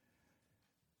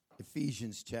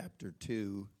Ephesians chapter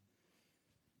 2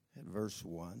 at verse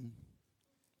 1.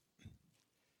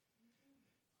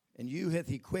 And you hath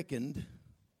he quickened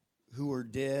who were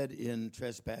dead in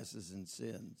trespasses and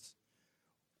sins,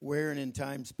 wherein in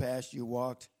times past you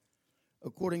walked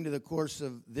according to the course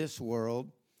of this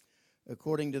world,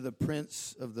 according to the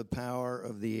prince of the power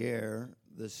of the air,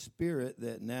 the spirit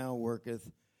that now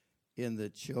worketh in the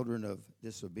children of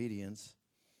disobedience,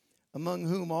 among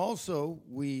whom also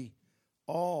we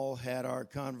all had our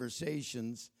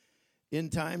conversations in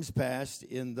times past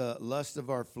in the lust of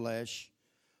our flesh,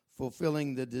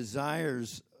 fulfilling the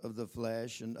desires of the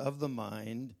flesh and of the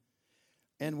mind,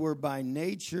 and were by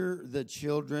nature the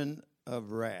children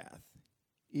of wrath,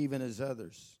 even as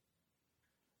others.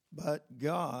 But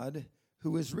God,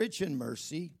 who is rich in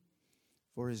mercy,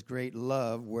 for his great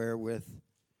love wherewith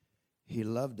he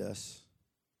loved us,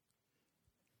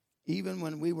 even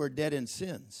when we were dead in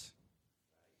sins,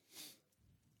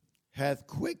 hath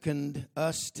quickened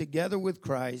us together with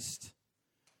Christ.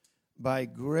 By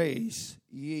grace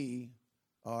ye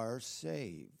are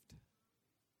saved.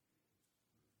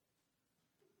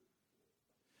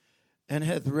 And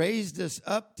hath raised us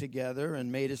up together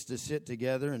and made us to sit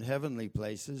together in heavenly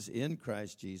places in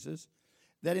Christ Jesus,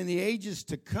 that in the ages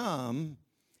to come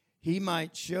he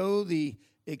might show the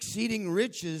exceeding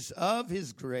riches of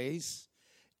his grace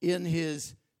in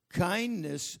his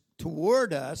kindness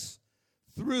toward us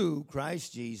through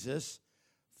Christ Jesus.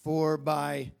 For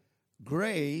by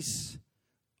grace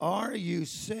are you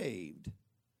saved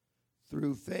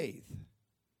through faith,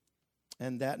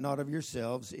 and that not of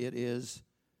yourselves, it is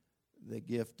the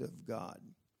gift of God.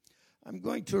 I'm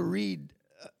going to read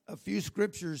a few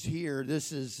scriptures here.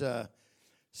 This is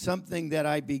something that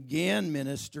I began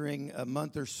ministering a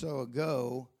month or so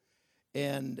ago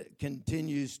and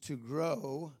continues to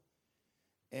grow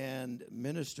and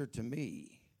minister to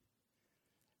me.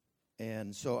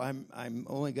 And so I'm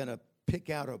only going to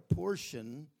pick out a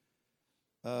portion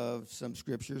of some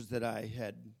scriptures that I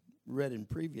had read in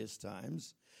previous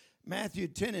times. Matthew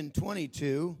 10 and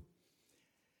 22.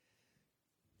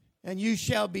 And you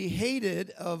shall be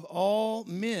hated of all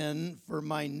men for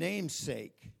my name's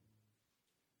sake.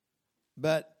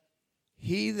 But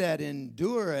he that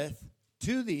endureth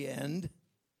to the end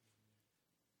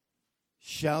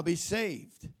shall be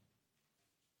saved.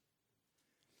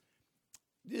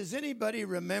 Does anybody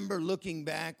remember looking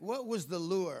back? What was the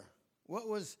lure?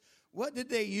 What did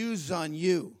they use on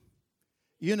you?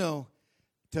 To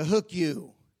hook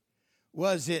you.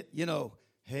 Was it,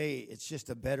 hey, it's just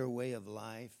a better way of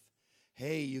life.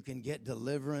 Hey, you can get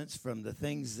deliverance from the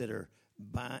things that are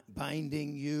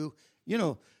binding you.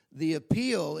 The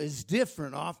appeal is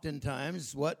different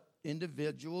oftentimes what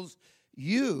individuals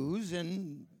use,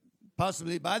 and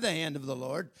possibly by the hand of the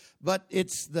Lord, but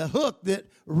it's the hook that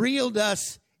reeled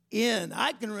us in.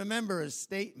 I can remember a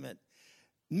statement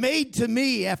made to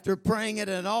me after praying at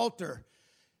an altar.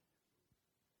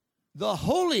 The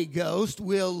Holy Ghost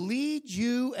will lead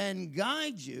you and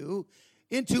guide you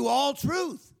into all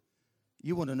truth.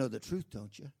 You want to know the truth,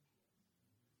 don't you?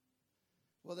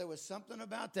 Well, there was something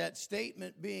about that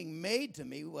statement being made to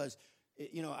me was,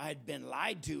 I'd been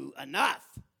lied to enough.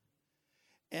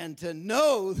 And to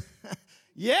know,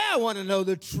 I want to know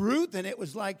the truth. And it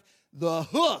was like the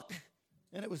hook.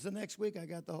 And it was the next week I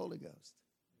got the Holy Ghost.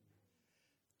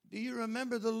 Do you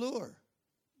remember the lure?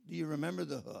 Do you remember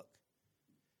the hook?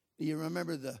 Do you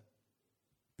remember the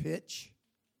pitch?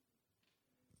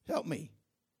 Help me.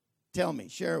 Tell me.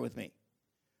 Share it with me.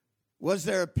 Was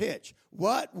there a pitch?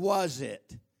 What was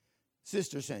it?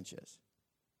 Sister Sanchez.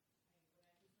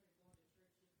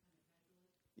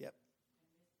 Yep.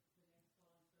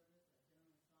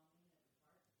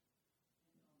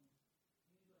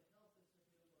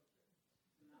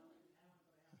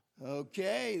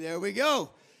 Okay, there we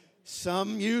go.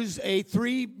 Some use a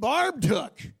 3-barbed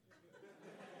hook.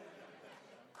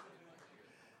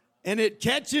 And it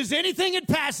catches anything it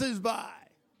passes by.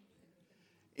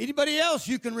 Anybody else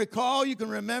you can recall, you can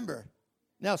remember?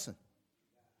 Nelson.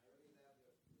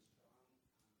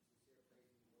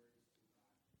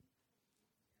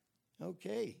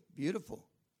 Okay, beautiful.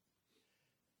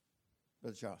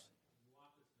 Brother Charles.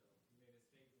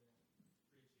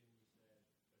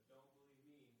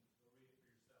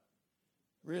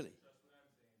 Really?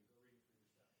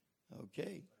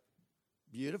 Okay,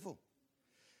 beautiful.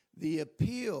 The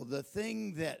appeal, the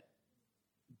thing that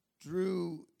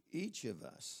drew each of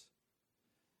us,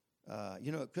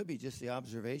 it could be just the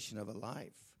observation of a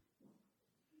life.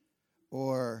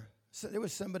 Or there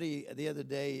was somebody the other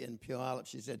day in Puyallup,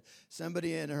 she said,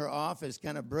 somebody in her office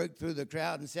kind of broke through the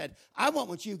crowd and said, I want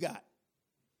what you got.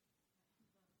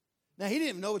 Now, he didn't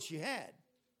even know what she had.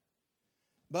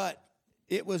 But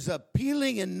it was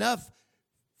appealing enough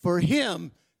for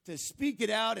him to speak it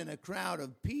out in a crowd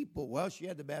of people. Well, she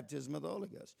had the baptism of the Holy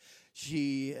Ghost.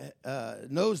 She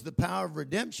knows the power of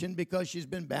redemption because she's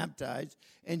been baptized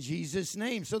in Jesus'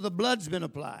 name. So the blood's been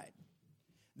applied.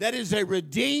 That is a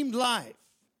redeemed life.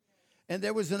 And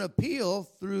there was an appeal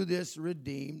through this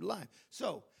redeemed life.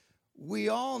 So we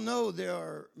all know there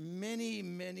are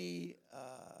many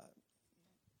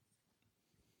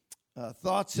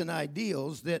thoughts and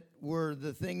ideals that were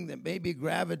the thing that maybe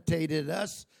gravitated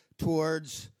us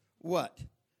towards what?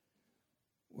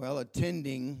 Well,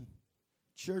 attending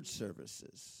church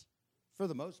services, for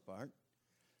the most part.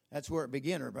 That's where it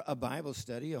began, or a Bible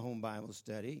study, a home Bible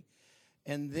study.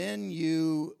 And then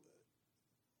you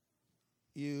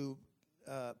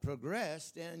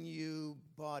progressed and you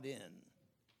bought in.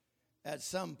 At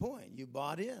some point, you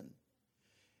bought in.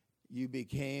 You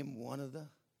became one of the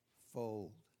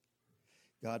fold.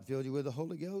 God filled you with the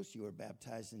Holy Ghost. You were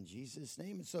baptized in Jesus'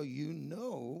 name. And so you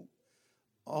know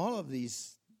all of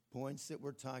these points that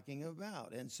we're talking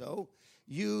about. And so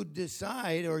you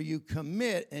decide or you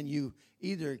commit and you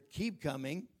either keep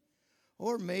coming,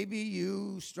 or maybe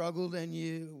you struggled and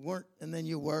you weren't, and then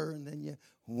you were, and then you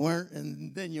weren't,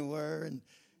 and then you were.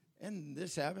 And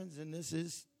this happens, and this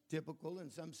is typical in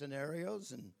some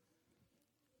scenarios and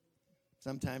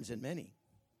sometimes in many.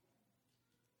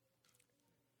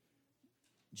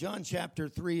 John chapter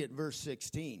 3 at verse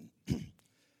 16.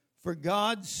 For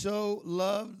God so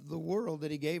loved the world that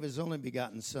he gave his only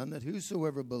begotten Son, that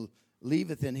whosoever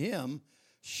believeth in him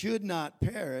should not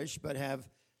perish, but have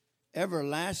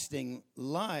everlasting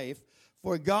life.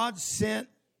 For God sent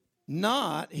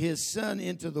not his Son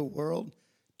into the world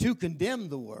to condemn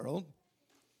the world,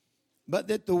 but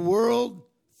that the world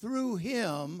through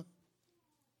him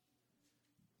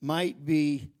might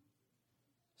be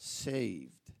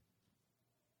saved.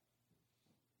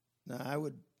 Now, I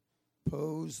would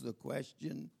pose the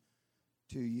question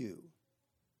to you.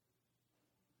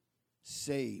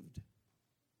 Saved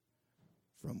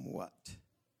from what?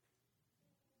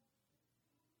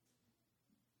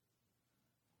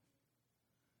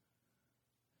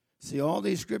 See, all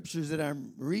these scriptures that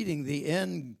I'm reading, the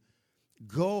end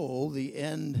goal, the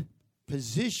end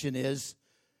position is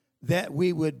that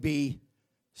we would be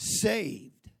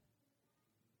saved.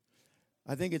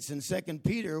 I think it's in 2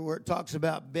 Peter where it talks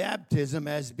about baptism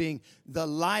as being the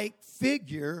like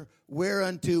figure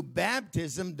whereunto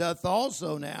baptism doth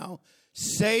also now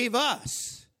save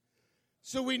us.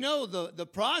 So we know the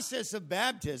process of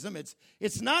baptism,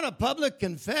 it's not a public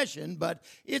confession, but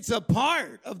it's a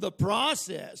part of the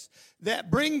process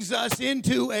that brings us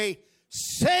into a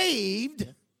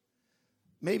saved,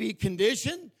 maybe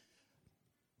condition.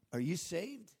 Are you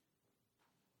saved?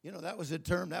 You know, that was a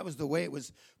term, that was the way it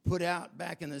was put out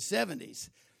back in the 70s.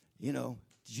 You know,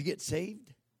 did you get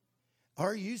saved?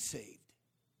 Are you saved?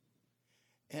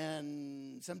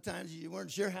 And sometimes you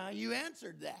weren't sure how you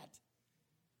answered that.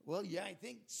 Well, yeah, I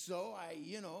think so. I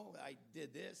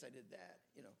did this, I did that,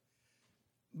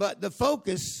 But the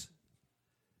focus,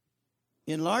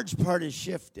 in large part, is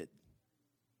shifted.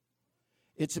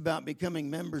 It's about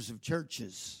becoming members of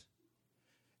churches.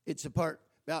 It's about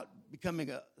becoming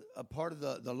a part of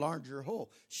the larger whole.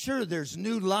 Sure, there's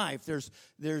new life.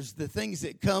 There's the things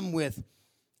that come with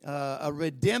a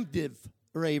redemptive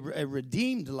or a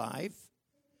redeemed life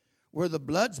where the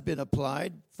blood's been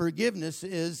applied. Forgiveness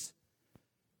is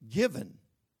given.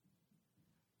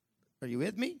 Are you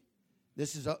with me?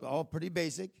 This is all pretty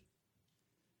basic.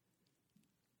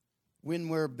 When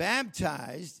we're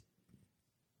baptized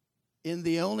in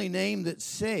the only name that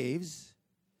saves,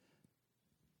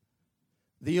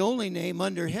 the only name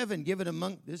under heaven given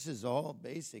among, this is all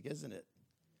basic, isn't it?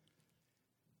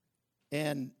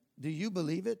 And do you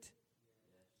believe it?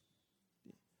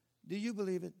 Do you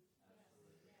believe it?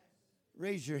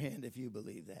 Raise your hand if you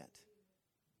believe that.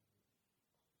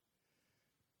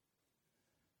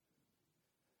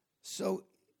 So,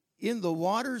 in the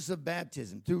waters of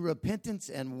baptism, through repentance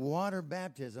and water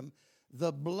baptism,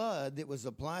 the blood that was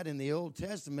applied in the Old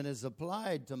Testament is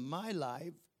applied to my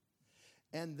life,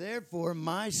 and therefore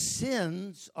my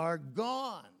sins are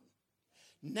gone.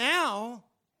 Now,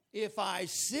 if I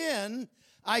sin,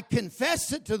 I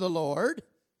confess it to the Lord,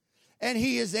 and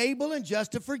he is able and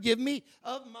just to forgive me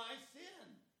of my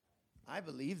sin. I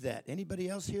believe that. Anybody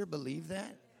else here believe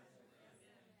that?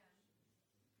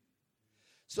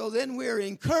 So then we're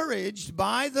encouraged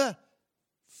by the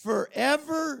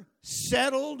forever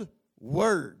settled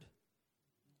word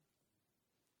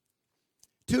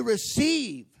to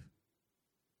receive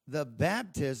the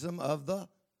baptism of the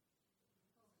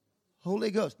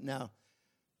Holy Ghost. Now,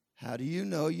 how do you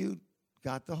know you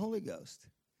got the Holy Ghost?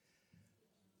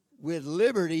 with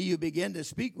liberty you begin to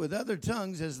speak with other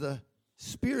tongues as the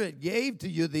Spirit gave to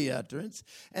you the utterance.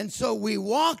 And so we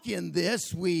walk in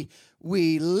this, we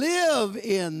live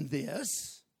in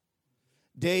this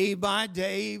day by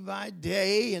day by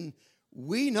day, and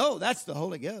we know that's the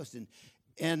Holy Ghost.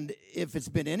 And if it's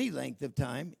been any length of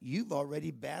time, you've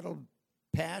already battled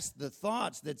past the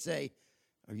thoughts that say,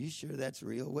 are you sure that's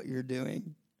real, what you're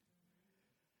doing?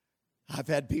 I've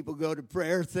had people go to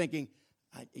prayer thinking,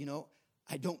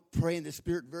 I don't pray in the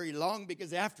Spirit very long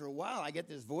because after a while I get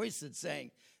this voice that's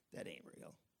saying, that ain't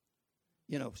real.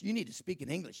 You need to speak in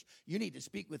English. You need to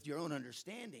speak with your own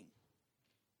understanding.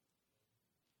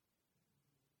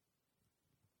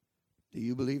 Do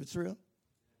you believe it's real?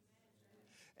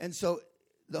 And so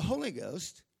the Holy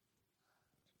Ghost,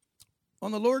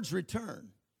 on the Lord's return,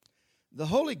 the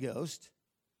Holy Ghost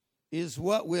is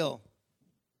what will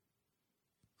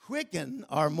quicken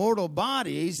our mortal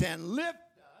bodies and lift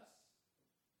us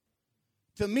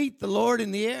to meet the Lord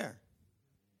in the air.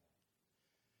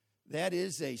 That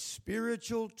is a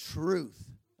spiritual truth.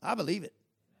 I believe it.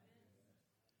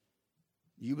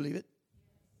 You believe it?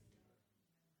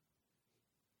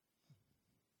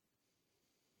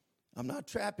 I'm not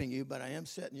trapping you, but I am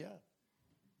setting you up.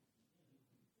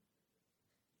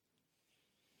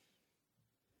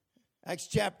 Acts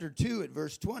chapter 2 at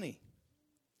verse 20.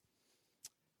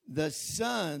 The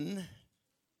sun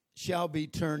shall be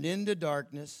turned into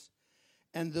darkness,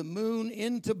 and the moon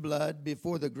into blood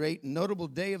before the great and notable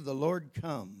day of the Lord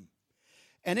come.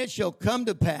 And it shall come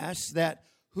to pass that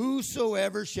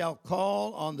whosoever shall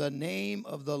call on the name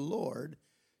of the Lord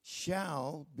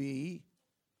shall be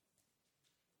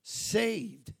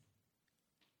saved.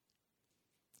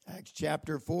 Acts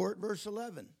chapter 4 at verse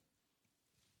 11.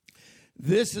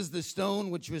 This is the stone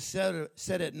which was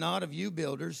set at naught of you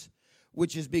builders,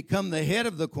 which has become the head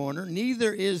of the corner.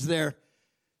 Neither is there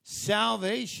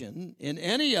salvation in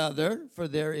any other, for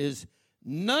there is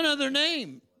none other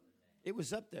name. It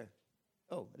was up there.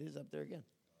 Oh, it is up there again.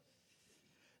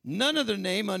 None other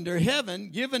name under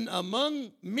heaven given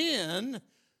among men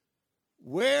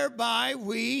whereby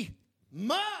we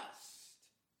must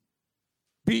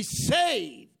be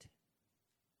saved.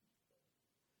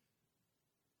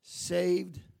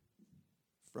 Saved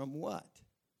from what?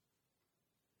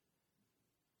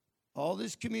 All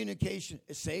this communication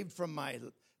is saved from my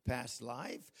past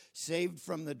life, saved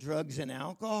from the drugs and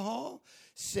alcohol,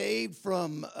 saved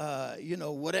from,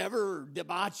 whatever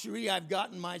debauchery I've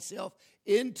gotten myself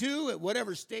into at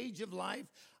whatever stage of life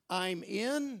I'm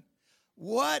in.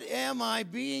 What am I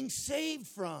being saved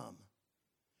from?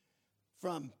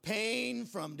 From pain,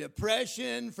 from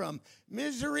depression, from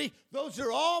misery. Those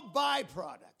are all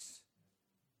byproducts.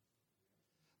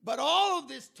 But all of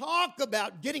this talk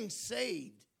about getting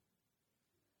saved,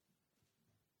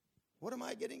 what am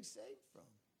I getting saved from?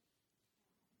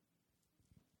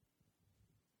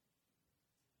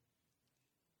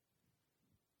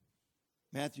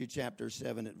 Matthew chapter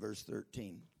 7 at verse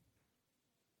 13.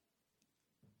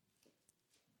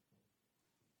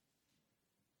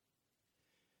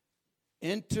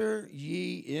 Enter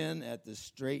ye in at the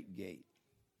strait gate,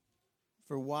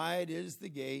 for wide is the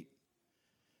gate,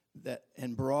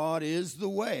 and broad is the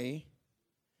way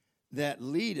that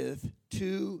leadeth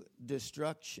to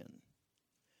destruction,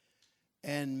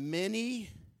 and many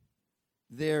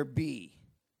there be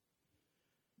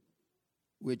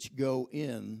which go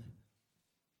in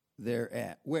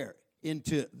thereat. Where?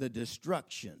 Into the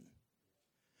destruction.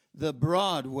 The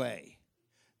broad way.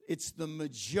 It's the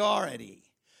majority.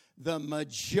 The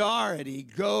majority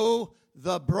go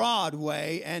the broad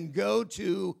way and go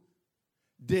to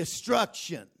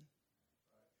destruction.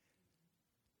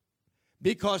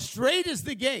 Because straight is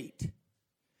the gate,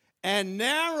 and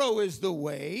narrow is the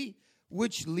way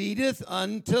which leadeth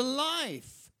unto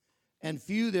life, and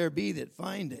few there be that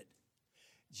find it.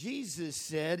 Jesus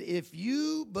said, if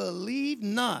you believe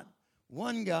not,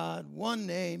 one God, one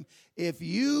name, if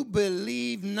you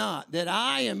believe not that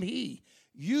I am He,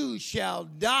 you shall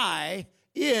die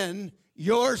in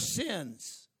your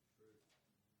sins.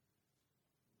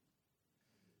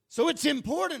 So it's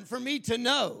important for me to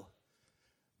know,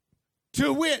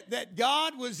 to wit, that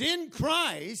God was in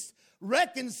Christ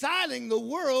reconciling the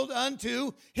world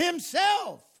unto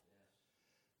Himself.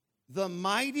 The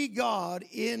mighty God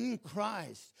in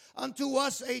Christ. Unto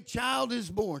us a child is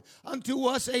born. Unto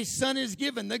us a son is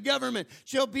given. The government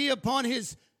shall be upon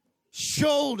His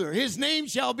shoulder. His name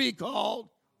shall be called.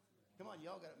 Come on,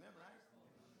 y'all got it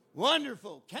memorized.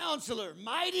 Wonderful Counselor,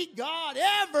 mighty God,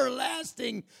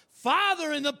 everlasting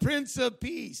Father, and the Prince of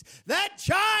Peace. That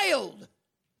child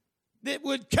that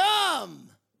would come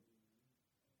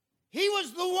He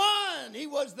was the one. He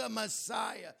was the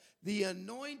Messiah, the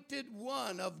anointed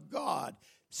one of God.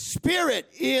 Spirit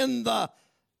in the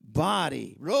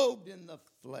body, robed in the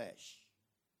flesh.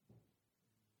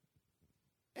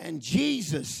 And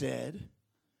Jesus said,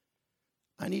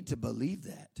 I need to believe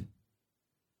that,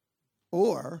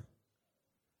 or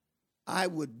I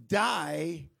would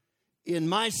die in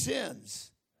my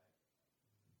sins.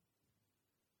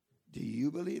 Do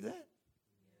you believe that?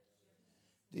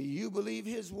 Do you believe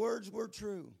his words were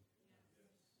true?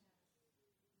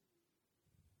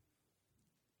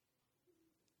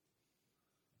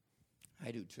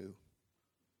 I do too.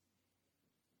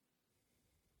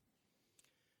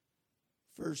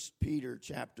 1 Peter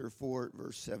chapter 4,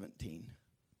 verse 17.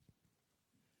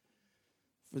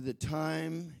 For the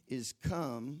time is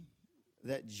come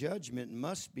that judgment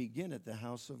must begin at the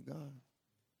house of God.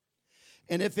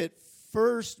 And if it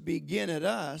first begin at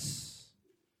us,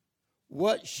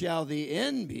 what shall the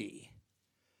end be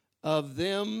of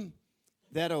them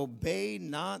that obey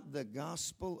not the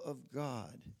gospel of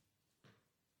God?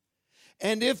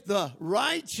 And if the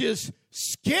righteous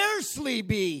scarcely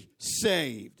be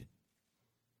saved,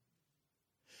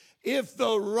 if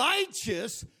the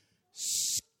righteous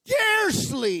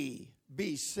scarcely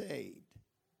be saved,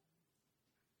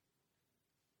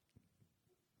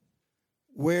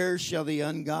 where shall the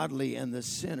ungodly and the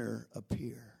sinner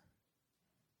appear?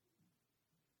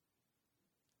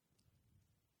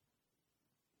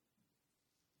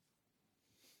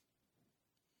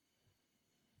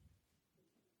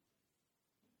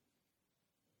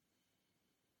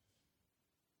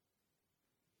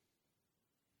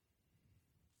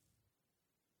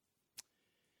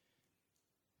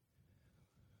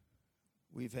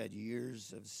 We've had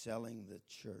years of selling the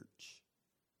church.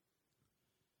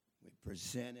 We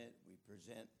present it,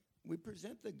 we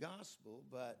present the gospel,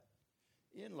 but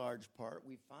in large part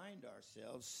we find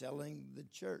ourselves selling the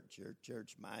church. Your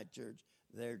church, my church,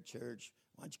 their church.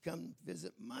 Why don't you come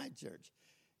visit my church?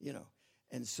 You know,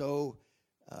 and so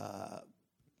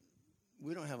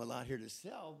we don't have a lot here to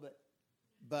sell,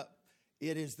 but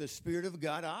it is the Spirit of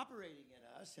God operating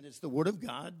in us, and it's the Word of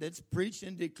God that's preached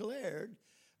and declared.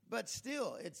 But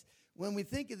still, it's when we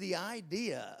think of the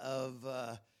idea of,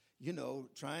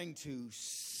 trying to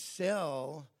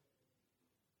sell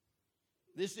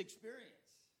this experience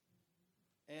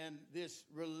and this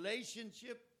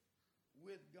relationship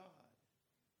with God,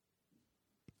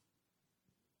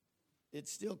 it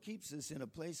still keeps us in a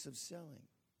place of selling,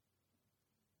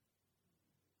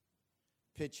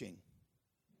 pitching,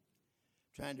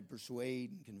 trying to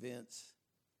persuade and convince.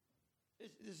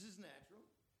 This is natural.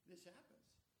 This happens.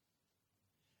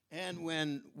 And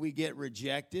when we get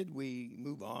rejected, we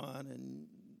move on,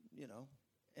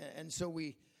 and so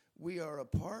we are a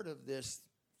part of this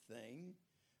thing.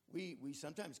 We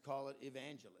sometimes call it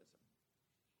evangelism.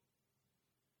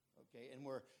 Okay, and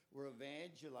we're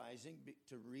evangelizing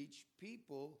to reach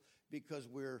people because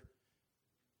we're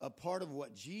a part of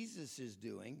what Jesus is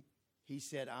doing. He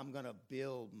said, I'm going to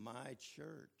build my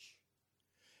church.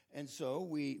 And so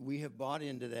we have bought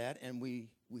into that, and we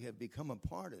have become a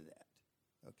part of that.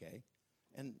 Okay,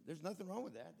 and there's nothing wrong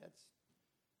with that.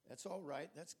 That's all right.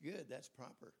 That's good. That's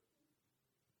proper.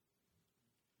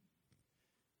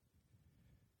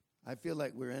 I feel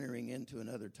like we're entering into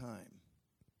another time.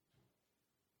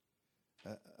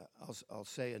 I'll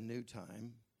say a new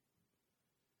time.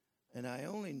 And I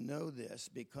only know this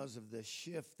because of the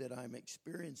shift that I'm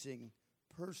experiencing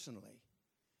personally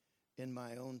in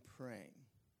my own praying.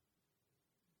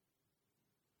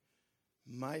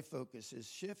 My focus is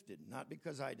shifted, not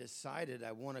because I decided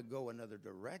I want to go another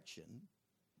direction.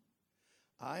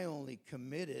 I only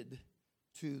committed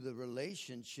to the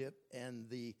relationship and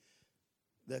the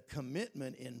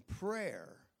commitment in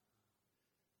prayer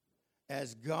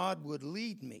as God would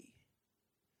lead me.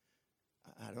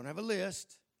 I don't have a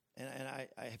list, and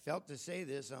I felt to say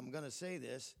this, I'm going to say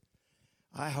this.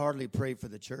 I hardly pray for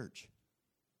the church.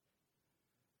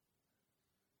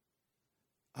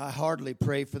 I hardly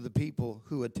pray for the people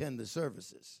who attend the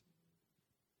services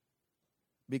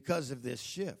because of this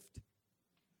shift.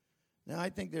 Now, I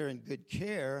think they're in good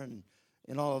care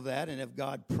and all of that, and if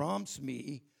God prompts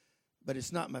me, but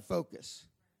it's not my focus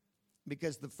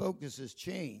because the focus has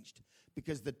changed,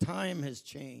 because the time has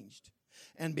changed,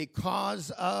 and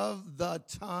because of the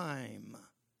time,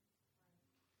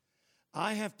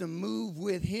 I have to move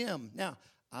with Him. Now,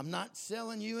 I'm not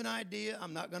selling you an idea.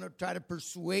 I'm not going to try to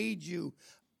persuade you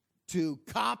to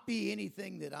copy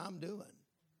anything that I'm doing.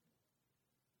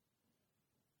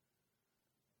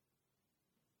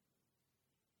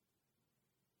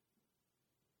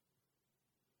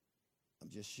 I'm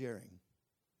just sharing.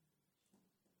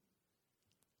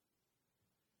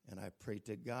 I pray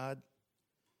to God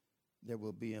there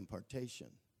will be impartation.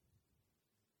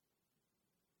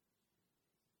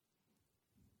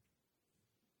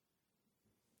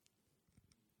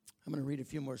 I'm going to read a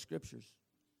few more scriptures.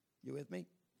 You with me?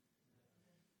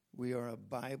 We are a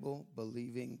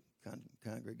Bible-believing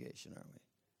congregation, aren't we?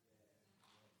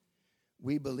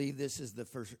 We believe this is the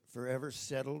forever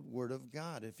settled word of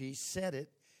God. If he said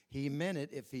it, he meant it.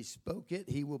 If he spoke it,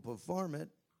 he will perform it.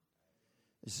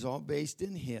 This is all based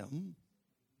in him.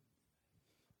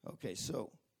 Okay,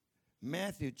 so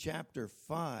Matthew chapter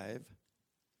 5.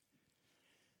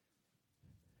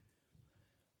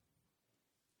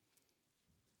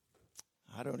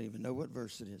 I don't even know what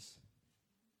verse it is.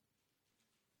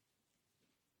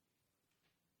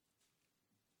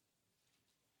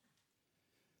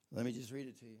 Let me just read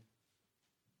it to you.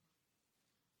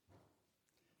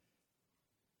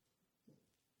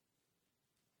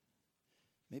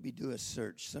 Maybe do a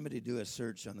search. Somebody do a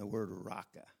search on the word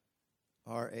Raca.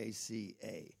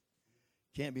 R-A-C-A.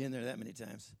 Can't be in there that many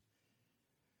times.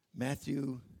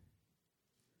 Matthew.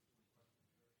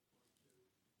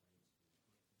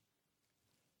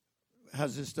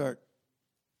 How's this start?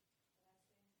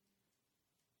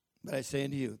 But I say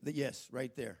unto you, that yes,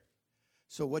 right there.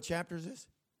 So what chapter is this?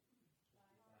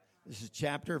 This is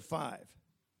chapter 5.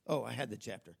 Oh, I had the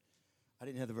chapter. I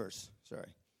didn't have the verse.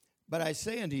 Sorry. But I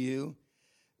say unto you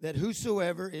that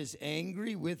whosoever is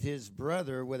angry with his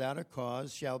brother without a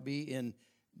cause shall be in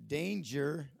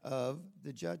danger of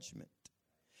the judgment.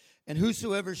 And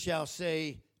whosoever shall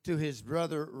say to his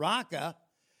brother, Raca,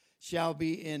 shall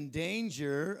be in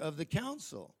danger of the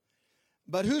council.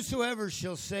 But whosoever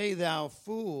shall say, thou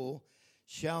fool,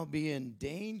 shall be in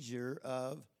danger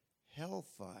of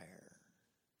hellfire.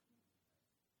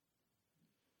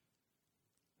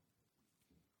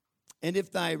 And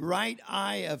if thy right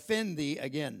eye offend thee,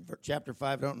 again, chapter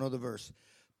 5, I don't know the verse,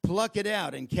 pluck it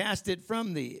out and cast it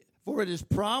from thee. For it is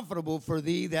profitable for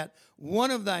thee that one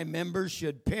of thy members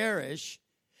should perish,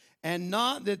 and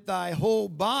not that thy whole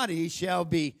body shall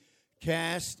be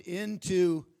cast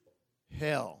into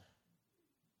hell.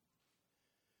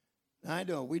 I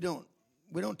know we don't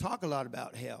talk a lot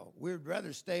about hell. We'd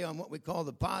rather stay on what we call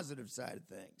the positive side of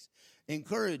things.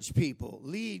 Encourage people,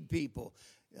 lead people,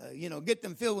 get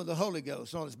them filled with the Holy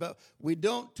Ghost. All this, but we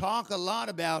don't talk a lot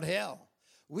about hell.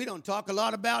 We don't talk a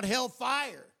lot about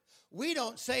hellfire. We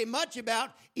don't say much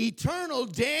about eternal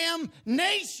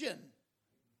damnation.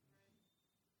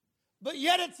 But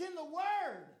yet it's in the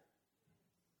Word.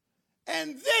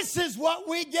 And this is what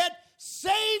we get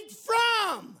saved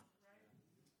from.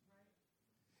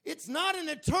 It's not an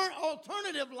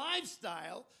alternative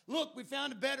lifestyle. Look, we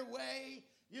found a better way.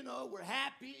 We're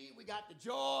happy. We got the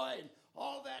joy and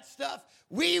all that stuff.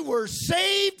 We were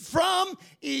saved from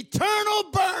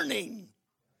eternal burning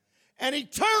and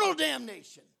eternal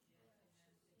damnation.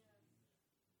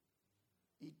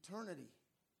 Eternity.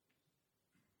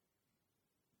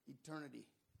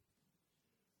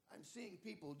 I'm seeing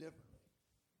people differently.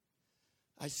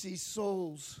 I see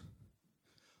souls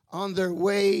on their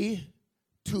way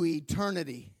to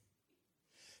eternity,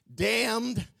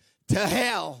 damned to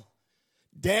hell,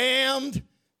 damned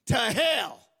to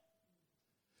hell.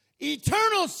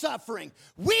 Eternal suffering,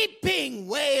 weeping,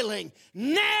 wailing,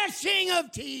 gnashing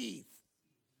of teeth.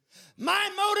 My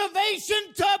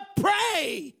motivation to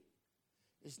pray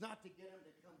is not to get them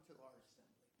to come to our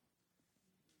assembly.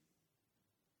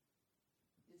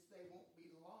 It's they won't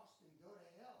be lost and go to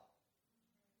hell.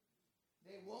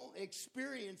 They won't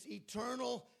experience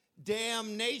eternal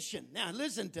damnation. Now,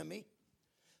 listen to me.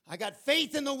 I got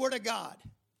faith in the Word of God.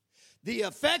 The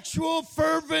effectual,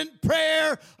 fervent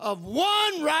prayer of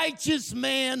one righteous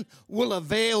man will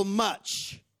avail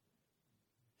much.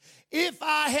 If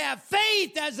I have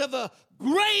faith as of a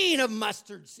grain of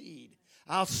mustard seed,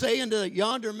 I'll say unto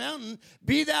yonder mountain,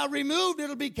 be thou removed,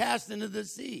 it'll be cast into the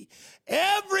sea.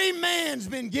 Every man's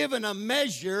been given a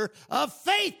measure of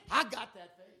faith. I got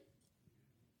that faith.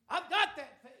 I've got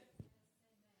that faith.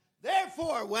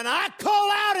 Therefore, when I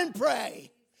call out and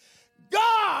pray,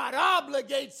 God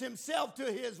obligates himself to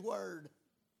his word.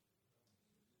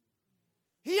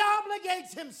 He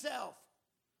obligates himself.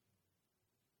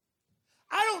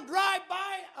 I don't drive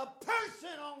by a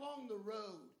person along the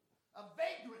road, a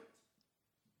vagrant,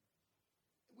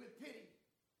 with pity.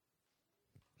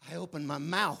 I open my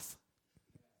mouth.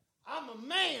 I'm a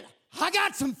man. I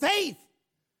got some faith.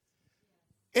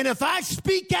 And if I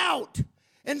speak out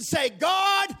and say,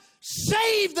 God,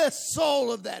 save the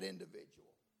soul of that individual,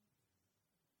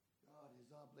 God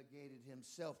has obligated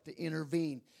himself to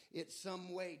intervene in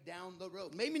some way down the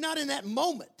road. Maybe not in that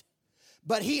moment,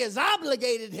 but he has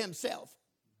obligated himself.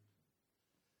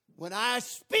 When I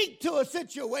speak to a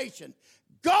situation,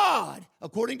 God,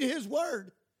 according to His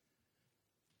Word,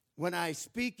 when I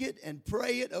speak it and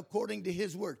pray it according to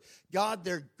His Word, God,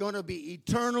 they're going to be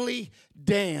eternally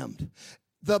damned.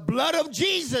 The blood of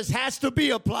Jesus has to be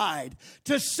applied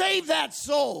to save that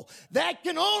soul. That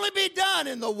can only be done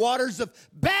in the waters of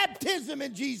baptism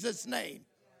in Jesus' name.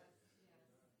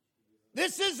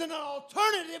 This isn't an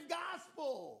alternative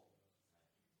gospel.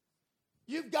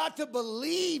 You've got to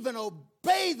believe and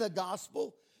obey the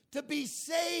gospel to be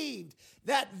saved.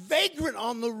 That vagrant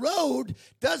on the road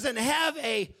doesn't have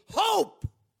a hope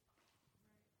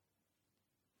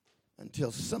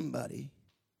until somebody,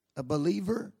 a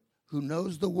believer who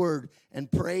knows the Word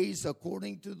and prays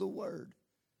according to the Word.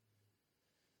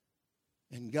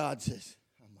 And God says,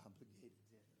 I'm obligated.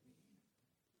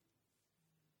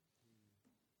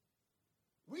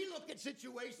 We look at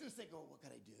situations and think, oh, what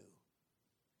could I do?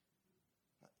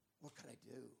 What could I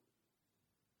do?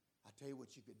 I'll tell you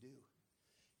what you could do.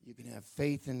 You can have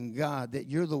faith in God that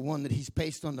you're the one that He's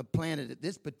placed on the planet at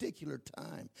this particular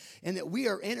time, and that we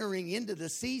are entering into the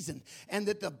season, and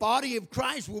that the body of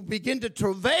Christ will begin to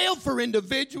travail for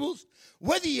individuals,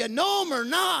 whether you know them or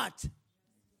not.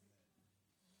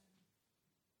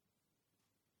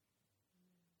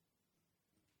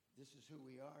 This is who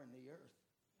we are in the earth.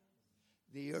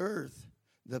 The earth,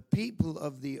 the people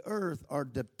of the earth are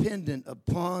dependent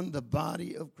upon the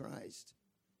body of Christ.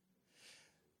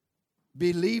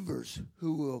 Believers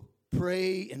who will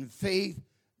pray in faith,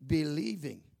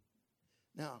 believing.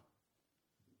 Now,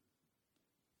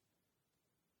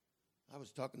 I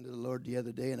was talking to the Lord the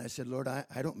other day, and I said, Lord,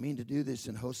 I don't mean to do this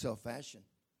in wholesale fashion,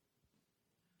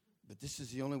 but this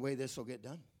is the only way this will get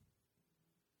done.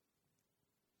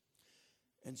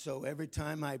 And so every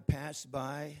time I pass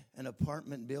by an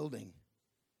apartment building,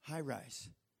 high rise,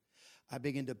 I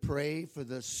begin to pray for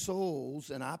the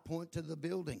souls, and I point to the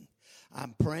building.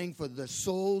 I'm praying for the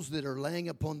souls that are laying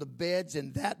upon the beds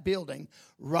in that building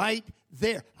right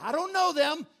there. I don't know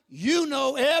them. You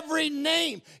know every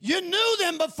name. You knew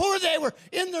them before they were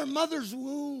in their mother's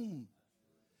womb.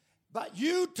 But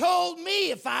you told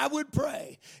me if I would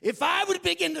pray, if I would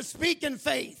begin to speak in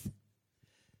faith,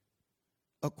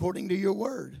 according to your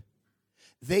word,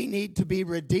 they need to be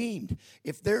redeemed.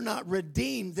 If they're not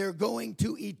redeemed, they're going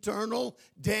to eternal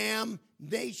damnation.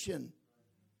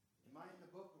 Am I in the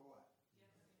book or what?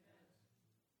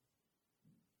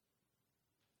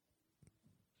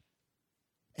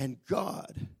 And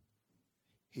God,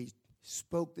 He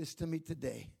spoke this to me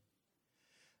today.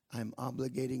 I'm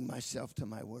obligating myself to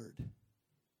my word.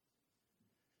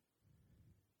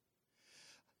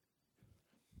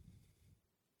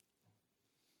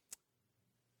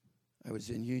 I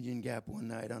was in Union Gap one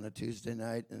night on a Tuesday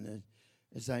night, and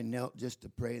as I knelt just to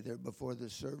pray there before the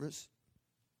service,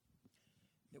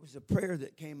 there was a prayer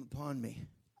that came upon me.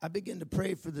 I began to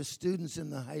pray for the students in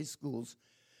the high schools.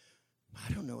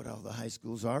 I don't know what all the high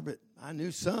schools are, but I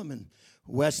knew some, and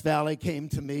West Valley came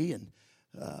to me, and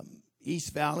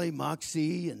East Valley,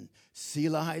 Moxie, and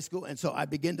Sela High School. And so I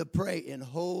began to pray in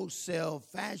wholesale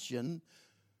fashion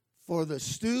for the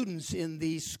students in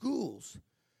these schools.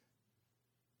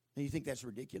 And you think that's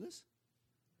ridiculous?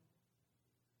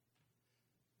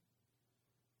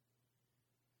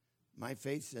 My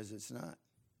faith says it's not.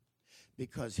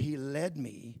 Because He led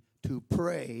me to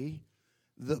pray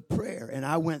the prayer. And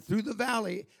I went through the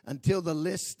valley until the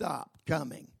list stopped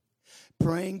coming.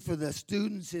 Praying for the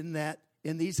students in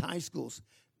these high schools.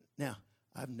 Now,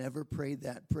 I've never prayed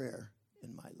that prayer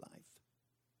in my life.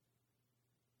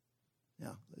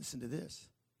 Now, listen to this.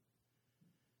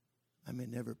 I may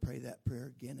never pray that prayer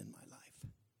again in my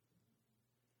life.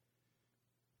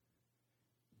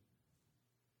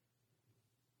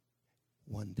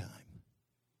 One time.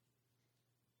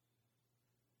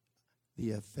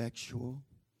 The effectual,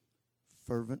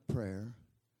 fervent prayer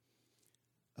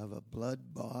of a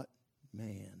blood-bought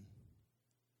man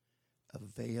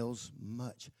avails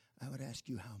much. I would ask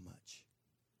you how much.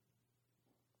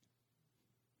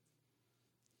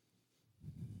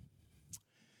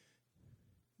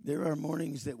 There are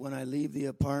mornings that when I leave the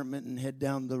apartment and head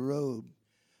down the road,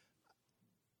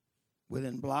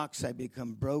 within blocks I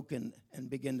become broken and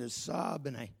begin to sob,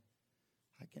 and I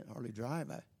can't hardly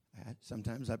drive.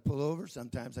 Sometimes I pull over,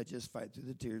 sometimes I just fight through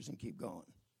the tears and keep going.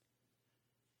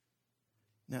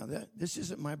 Now, this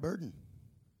isn't my burden.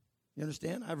 You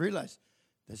understand? I've realized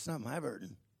that's not my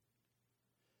burden.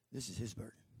 This is His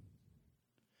burden.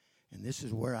 And this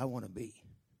is where I want to be,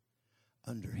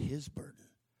 under His burden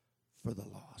for the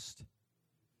lost.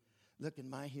 Look, in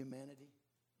my humanity,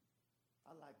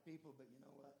 I like people, but you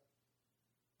know what?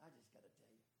 I just got to tell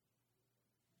you.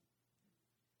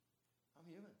 I'm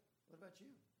human. What about you?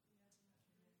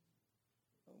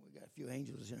 Oh, we got a few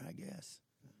angels here, I guess.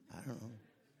 I don't know.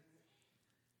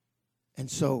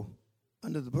 And so,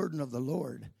 under the burden of the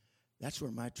Lord, that's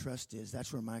where my trust is.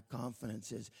 That's where my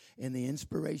confidence is. In the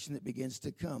inspiration that begins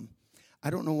to come. I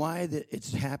don't know why that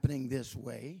it's happening this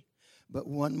way, but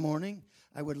one morning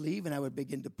I would leave and I would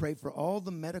begin to pray for all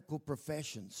the medical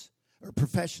professionals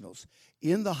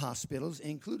in the hospitals,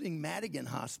 including Madigan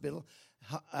Hospital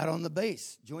out on the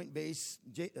base, Joint Base,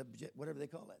 whatever they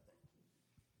call that.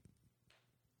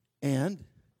 And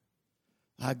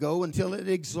I go until it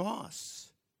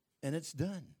exhausts, and it's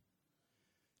done.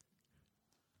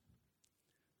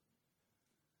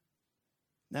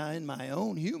 Now, in my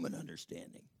own human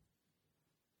understanding,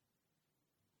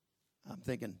 I'm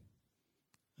thinking,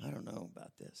 I don't know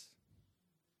about this.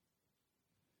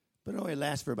 But it only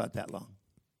lasts for about that long.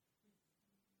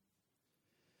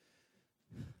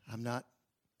 I'm not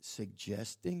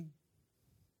suggesting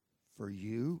for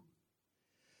you.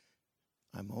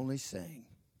 I'm only saying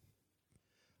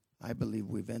I believe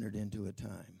we've entered into a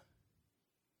time.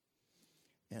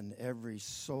 And every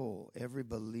soul, every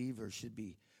believer should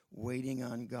be waiting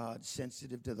on God,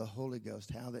 sensitive to the Holy Ghost,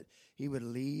 how that he would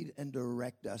lead and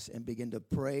direct us and begin to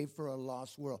pray for a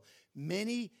lost world.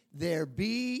 Many there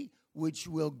be which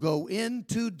will go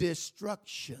into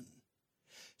destruction.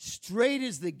 Straight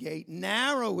is the gate,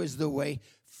 narrow is the way,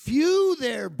 few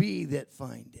there be that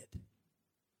find it.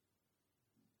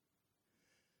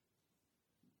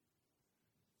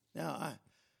 Now,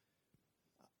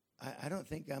 I don't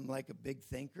think I'm like a big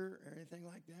thinker or anything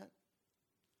like that.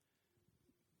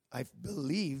 I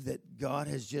believe that God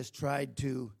has just tried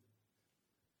to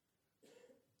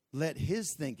let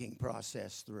his thinking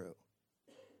process through.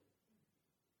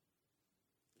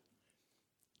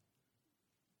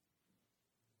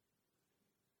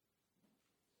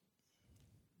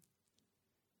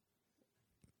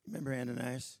 Remember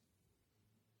Ananias?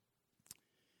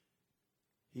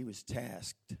 He was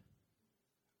tasked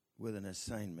with an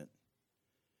assignment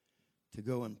to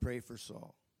go and pray for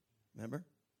Saul. Remember?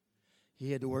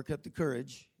 He had to work up the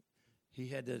courage. He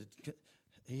had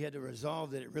to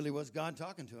resolve that it really was God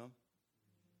talking to him.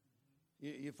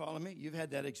 You follow me? You've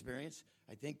had that experience.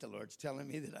 I think the Lord's telling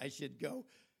me that I should go.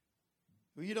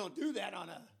 Well, you don't do that on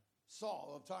a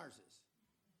Saul of Tarsus.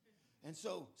 And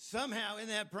so somehow in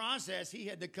that process, he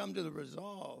had to come to the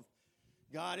resolve.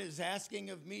 God is asking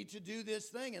of me to do this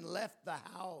thing, and left the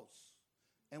house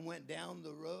and went down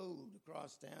the road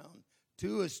across town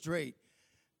to a straight.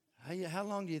 How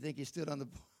long do you think he stood on the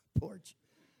porch?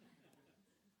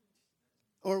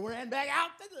 Or ran back out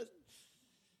to the...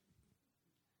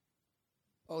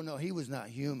 Oh, no, he was not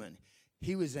human.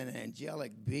 He was an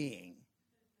angelic being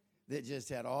that just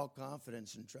had all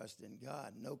confidence and trust in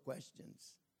God, no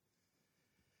questions.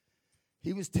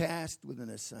 He was tasked with an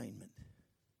assignment.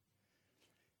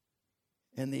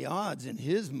 And the odds in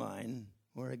his mind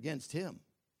were against him.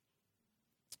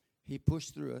 He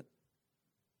pushed through it.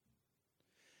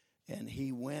 And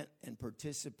he went and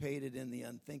participated in the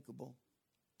unthinkable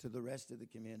to the rest of the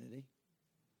community.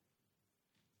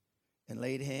 And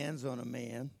laid hands on a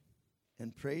man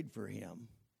and prayed for him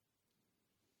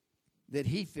that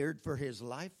he feared for his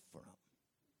life from.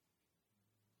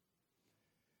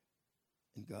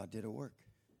 And God did a work.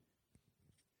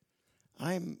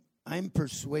 I'm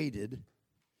persuaded.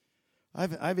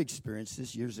 I've experienced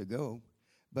this years ago,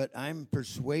 but I'm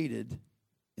persuaded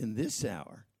in this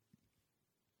hour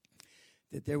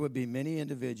that there would be many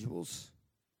individuals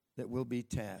that will be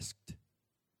tasked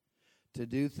to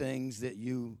do things that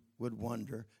you would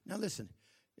wonder. Now listen,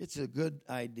 it's a good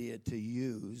idea to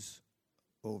use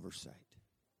oversight.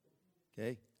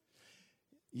 Okay?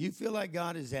 You feel like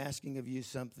God is asking of you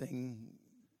something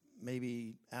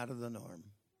maybe out of the norm.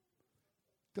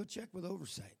 Go check with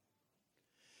oversight.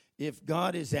 If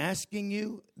God is asking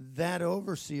you, that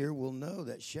overseer will know,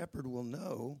 that shepherd will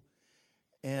know,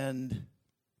 and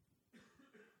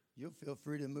you'll feel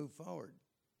free to move forward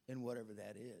in whatever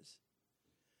that is.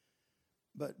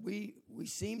 But we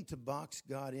seem to box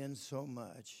God in so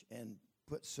much and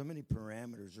put so many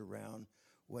parameters around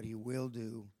what he will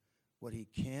do, what he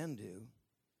can do.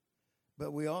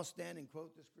 But we all stand and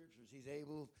quote the scriptures. He's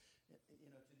able, to do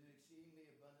exceedingly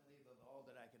abundantly above all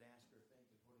that I could ask or think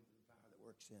according to the power that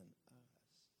works in us.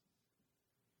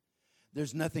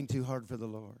 There's nothing too hard for the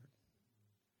Lord.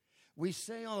 We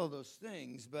say all of those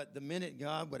things, but the minute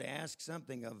God would ask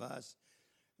something of us,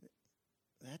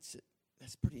 that's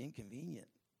pretty inconvenient.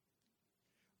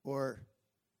 Or,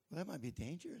 well, that might be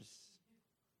dangerous.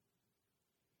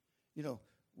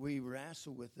 We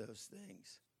wrestle with those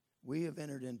things. We have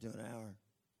entered into an hour.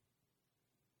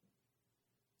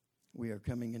 We are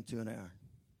coming into an hour.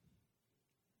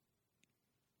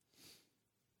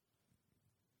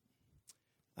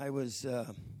 I was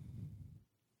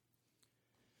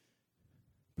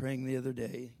praying the other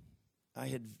day. I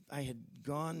had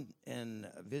gone and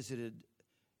visited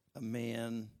a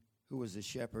man who was a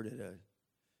shepherd at a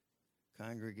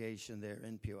congregation there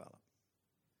in Puyallup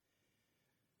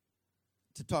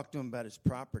to talk to him about his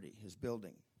property, his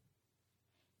building.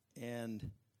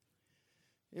 And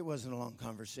it wasn't a long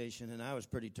conversation, and I was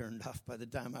pretty turned off by the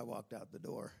time I walked out the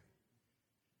door.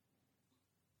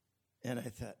 And I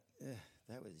thought,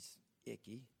 that was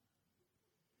icky.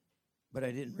 But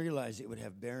I didn't realize it would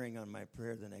have bearing on my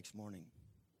prayer the next morning.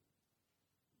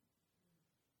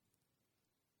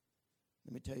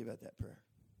 Let me tell you about that prayer.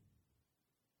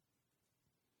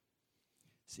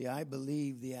 See, I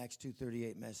believe the Acts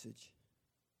 2:38 message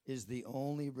is the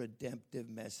only redemptive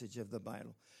message of the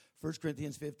Bible. 1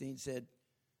 Corinthians 15 said,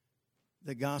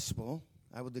 the gospel,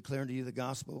 I will declare unto you the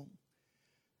gospel,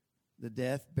 the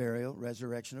death, burial,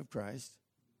 resurrection of Christ.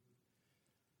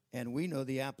 And we know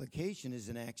the application is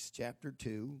in Acts chapter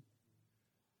 2.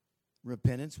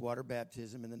 Repentance, water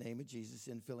baptism in the name of Jesus,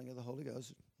 infilling of the Holy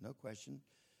Ghost. No question.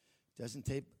 Doesn't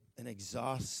take an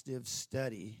exhaustive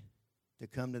study to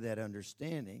come to that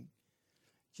understanding.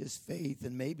 Just faith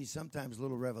and maybe sometimes a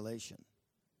little revelation.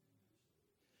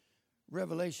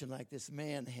 Revelation like this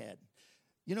man had.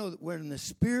 You know, when the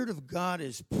Spirit of God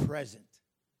is present,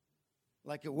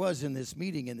 like it was in this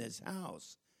meeting in this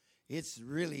house, it's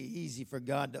really easy for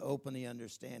God to open the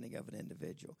understanding of an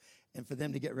individual and for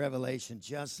them to get revelation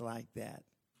just like that.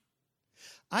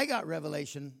 I got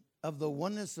revelation of the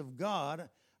oneness of God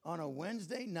on a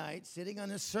Wednesday night sitting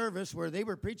on a service where they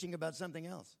were preaching about something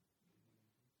else.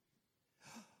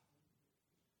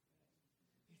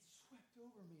 It swept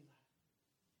over me.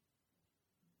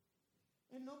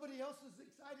 And nobody else is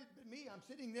excited but me. I'm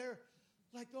sitting there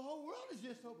like the whole world is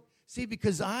just open. See,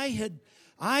 because I had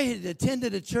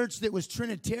attended a church that was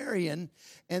Trinitarian,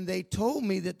 and they told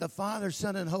me that the Father,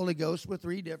 Son, and Holy Ghost were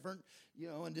three different,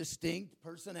 and distinct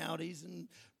personalities and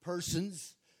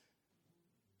persons.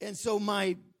 And so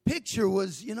my picture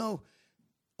was,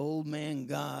 old man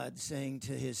God saying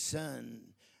to his son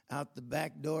out the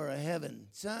back door of heaven,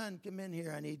 son, come in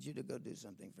here. I need you to go do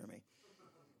something for me.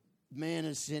 Man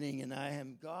is sitting, and I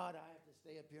am God. I have to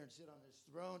stay up here and sit on this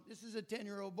throne. This is a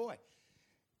 10-year-old boy.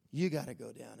 You got to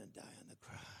go down and die on the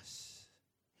cross.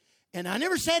 And I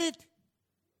never said it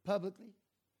publicly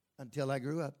until I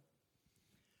grew up.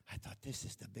 I thought, this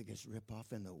is the biggest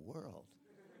ripoff in the world.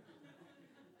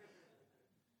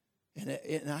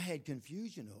 And I had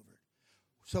confusion over it.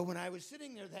 So when I was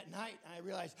sitting there that night, I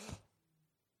realized,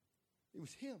 it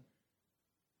was him.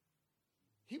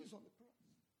 He was on the cross.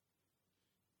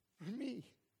 For me,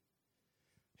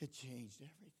 it changed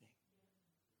everything.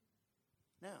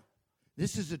 Now,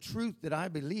 this is a truth that I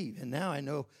believe, and now I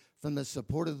know from the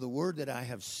support of the word that I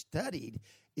have studied,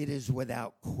 it is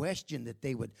without question that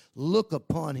they would look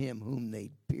upon him whom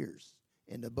they pierced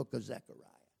in the book of Zechariah.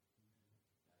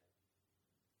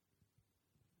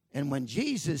 And when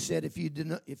Jesus said, if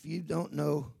you don't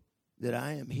know that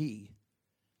I am he,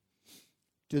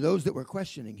 to those that were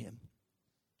questioning him,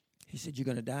 he said, you're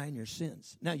going to die in your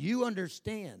sins. Now, you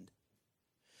understand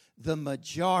the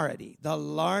majority, the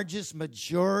largest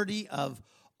majority of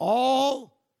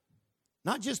all,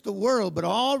 not just the world, but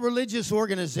all religious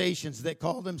organizations that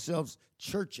call themselves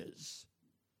churches,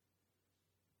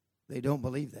 they don't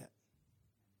believe that.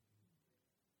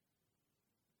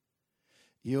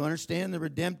 You understand the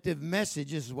redemptive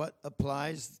message is what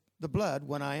applies the blood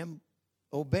when I am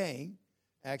obeying,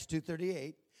 Acts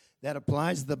 2:38. That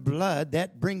applies the blood.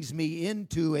 That brings me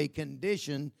into a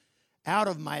condition out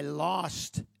of my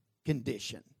lost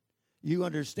condition. You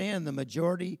understand the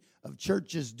majority of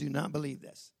churches do not believe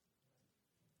this.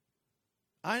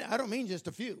 I don't mean just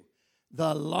a few.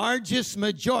 The largest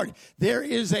majority. There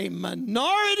is a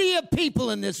minority of people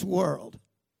in this world.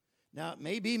 Now, it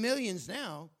may be millions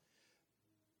now,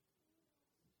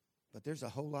 but there's a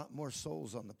whole lot more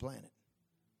souls on the planet.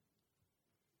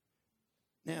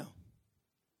 Now,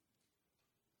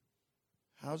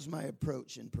 how's my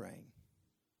approach in praying?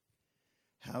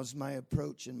 How's my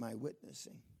approach in my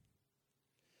witnessing?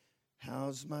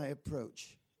 How's my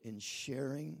approach in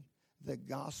sharing the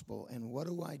gospel? And what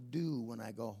do I do when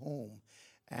I go home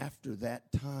after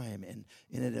that time? And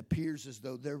it appears as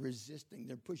though they're resisting,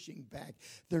 they're pushing back,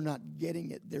 they're not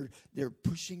getting it, they're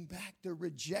pushing back, they're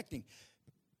rejecting.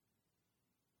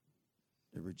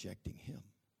 They're rejecting him.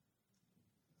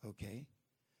 Okay?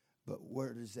 But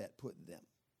where does that put them?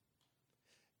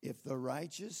 If the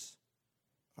righteous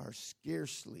are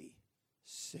scarcely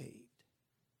saved,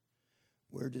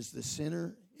 where does the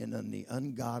sinner and the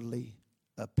ungodly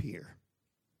appear?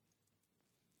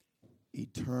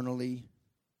 Eternally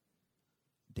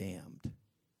damned.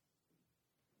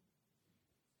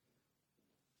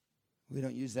 We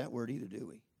don't use that word either, do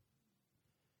we?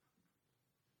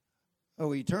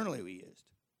 Oh, eternally we used.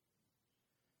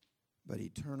 But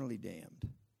eternally damned.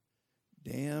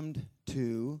 Damned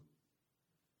to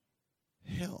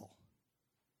hell,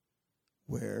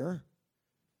 where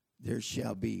there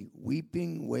shall be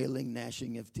weeping, wailing,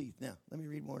 gnashing of teeth. Now, let me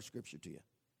read more scripture to you.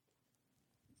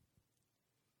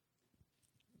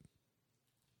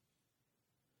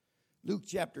 Luke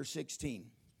chapter 16.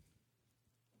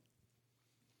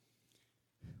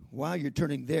 While you're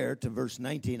turning there to verse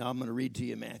 19, I'm going to read to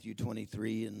you Matthew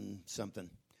 23 and something.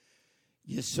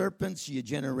 Ye serpents, ye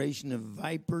generation of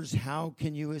vipers, how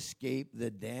can you escape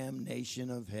the damnation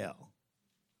of hell?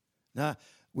 Now,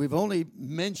 we've only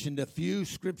mentioned a few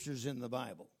scriptures in the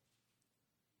Bible.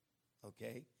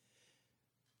 Okay?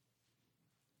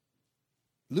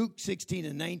 Luke 16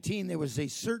 and 19, there was a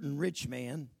certain rich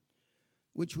man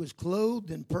which was clothed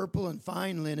in purple and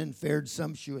fine linen, fared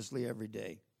sumptuously every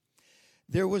day.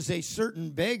 There was a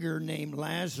certain beggar named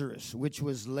Lazarus, which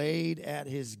was laid at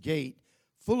his gate,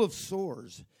 full of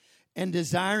sores, and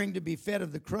desiring to be fed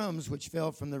of the crumbs which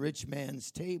fell from the rich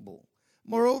man's table.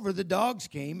 Moreover, the dogs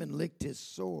came and licked his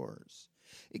sores.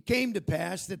 It came to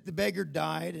pass that the beggar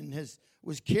died and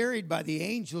was carried by the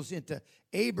angels into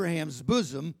Abraham's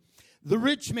bosom. The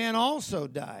rich man also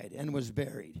died and was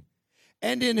buried.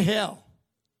 And in hell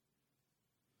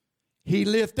he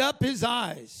lift up his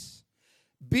eyes,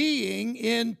 being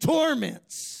in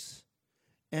torments,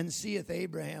 and seeth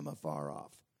Abraham afar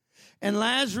off, and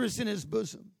Lazarus in his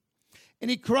bosom.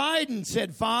 And he cried and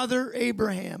said, Father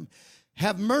Abraham,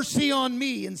 have mercy on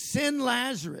me, and send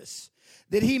Lazarus,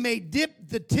 that he may dip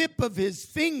the tip of his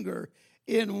finger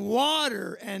in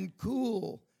water and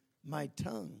cool my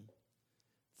tongue,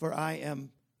 for I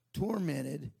am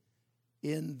tormented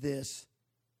in this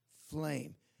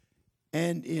flame.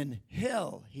 And in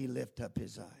hell he lift up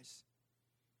his eyes.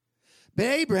 But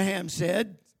Abraham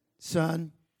said,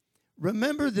 Son,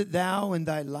 remember that thou in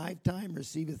thy lifetime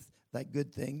receiveth thy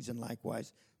good things, and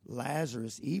likewise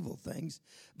Lazarus evil things.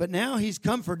 But now he's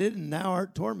comforted, and thou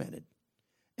art tormented.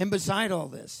 And beside all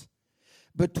this,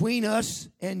 between us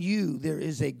and you there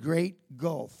is a great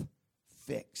gulf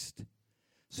fixed,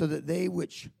 so that they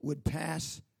which would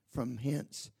pass from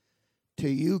hence to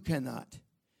you cannot,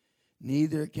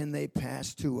 neither can they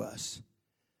pass to us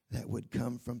that would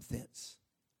come from thence.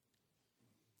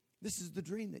 This is the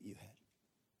dream that you had.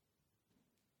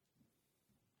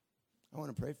 I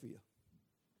want to pray for you.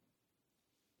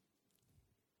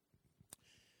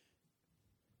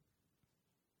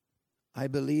 I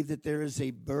believe that there is a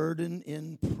burden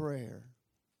in prayer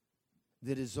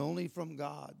that is only from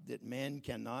God, that man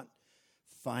cannot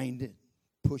find it,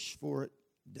 push for it,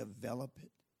 develop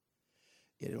it.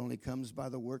 It only comes by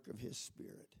the work of His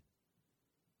Spirit.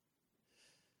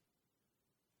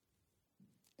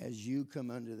 As you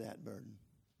come under that burden,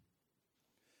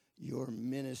 your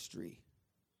ministry,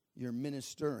 your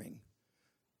ministering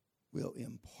will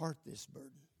impart this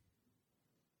burden.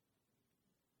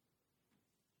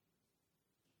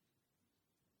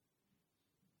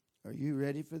 Are you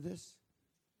ready for this?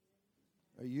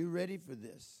 Are you ready for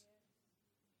this?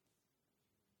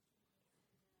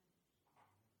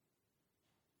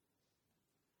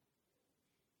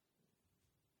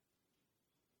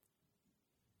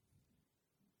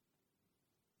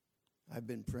 I've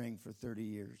been praying for 30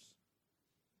 years.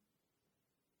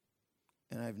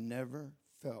 And I've never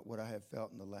felt what I have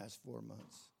felt in the last 4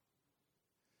 months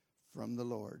from the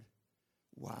Lord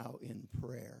while in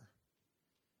prayer,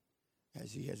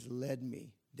 as He has led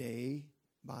me day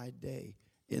by day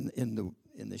in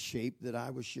the shape that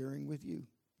I was sharing with you.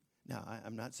 Now,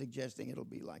 I'm not suggesting it'll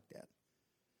be like that.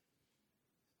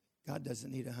 God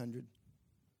doesn't need 100.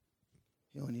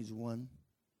 He only needs one.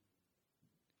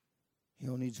 He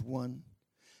only needs one.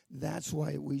 That's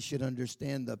why we should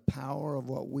understand the power of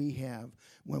what we have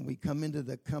when we come into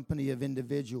the company of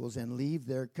individuals and leave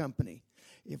their company.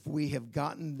 If we have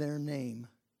gotten their name,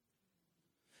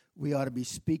 we ought to be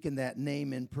speaking that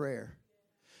name in prayer.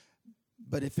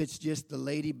 But if it's just the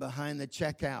lady behind the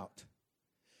checkout,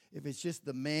 if it's just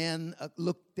the man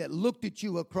that looked at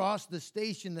you across the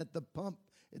station at the pump,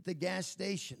 at the gas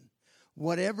station,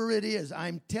 whatever it is,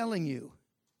 I'm telling you,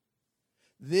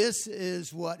 this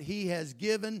is what He has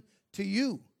given to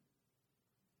you.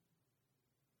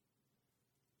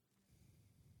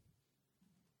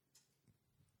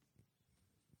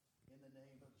 In the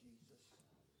name of Jesus.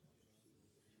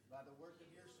 By the work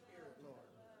of your Spirit, Lord.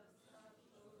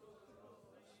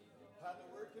 By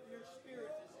the work of your Spirit,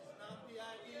 this is not the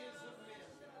ideas of men.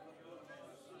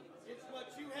 It's what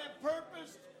you have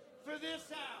purposed for this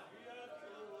hour.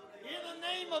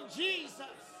 of Jesus.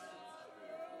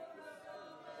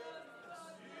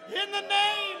 In the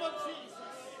name of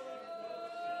Jesus.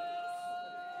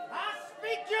 I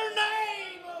speak your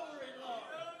name over it, Lord.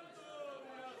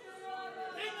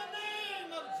 In the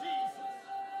name of Jesus.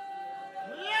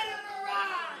 Let it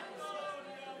arise.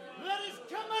 Let us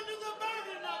come under the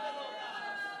burden of it, oh God.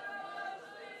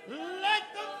 Let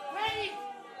the faith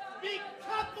be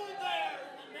coupled there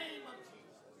in the name of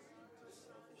Jesus.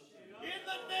 In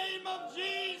the name of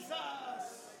Jesus.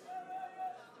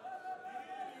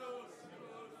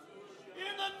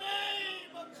 In the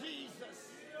name of Jesus.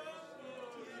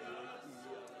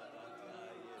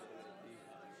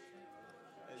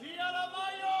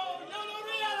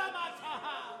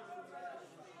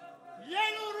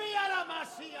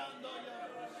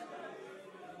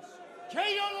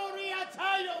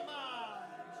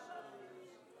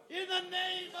 In the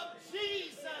name of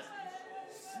Jesus,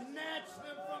 snatch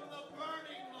them from the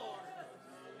burning, Lord.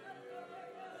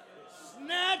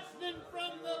 Snatch them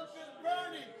from the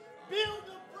burning. Build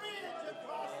a bridge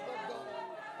across the gulf.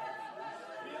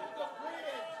 Build a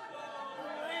bridge, the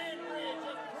land bridge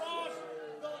across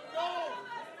the gulf.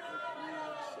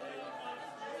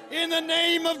 In the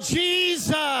name of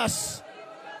Jesus.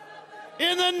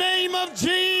 In the name of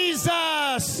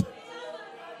Jesus.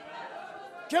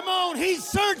 Come on, he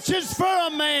searches for a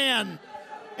man,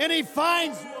 and he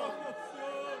finds one.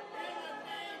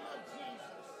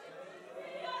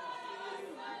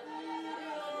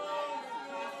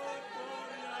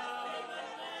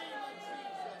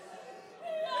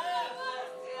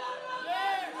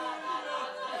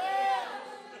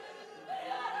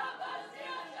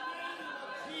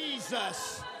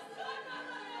 Jesus.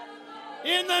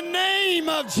 In the name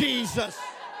of Jesus.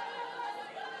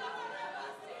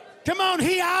 Come on,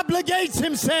 he obligates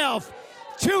himself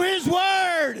to his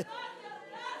word.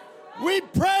 We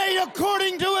pray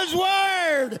according to his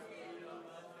word.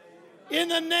 In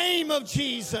the name of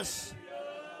Jesus.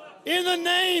 In the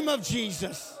name of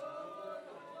Jesus.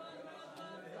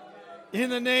 In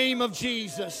the name of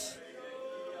Jesus.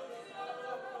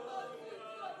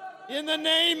 In the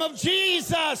name of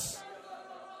Jesus.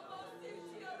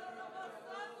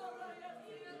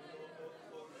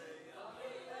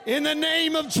 In the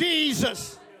name of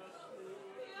Jesus.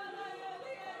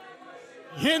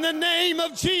 In the name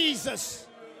of Jesus.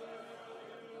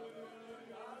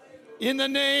 In the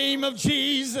name of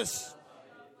Jesus.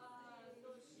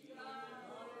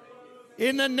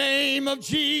 In the name of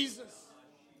Jesus.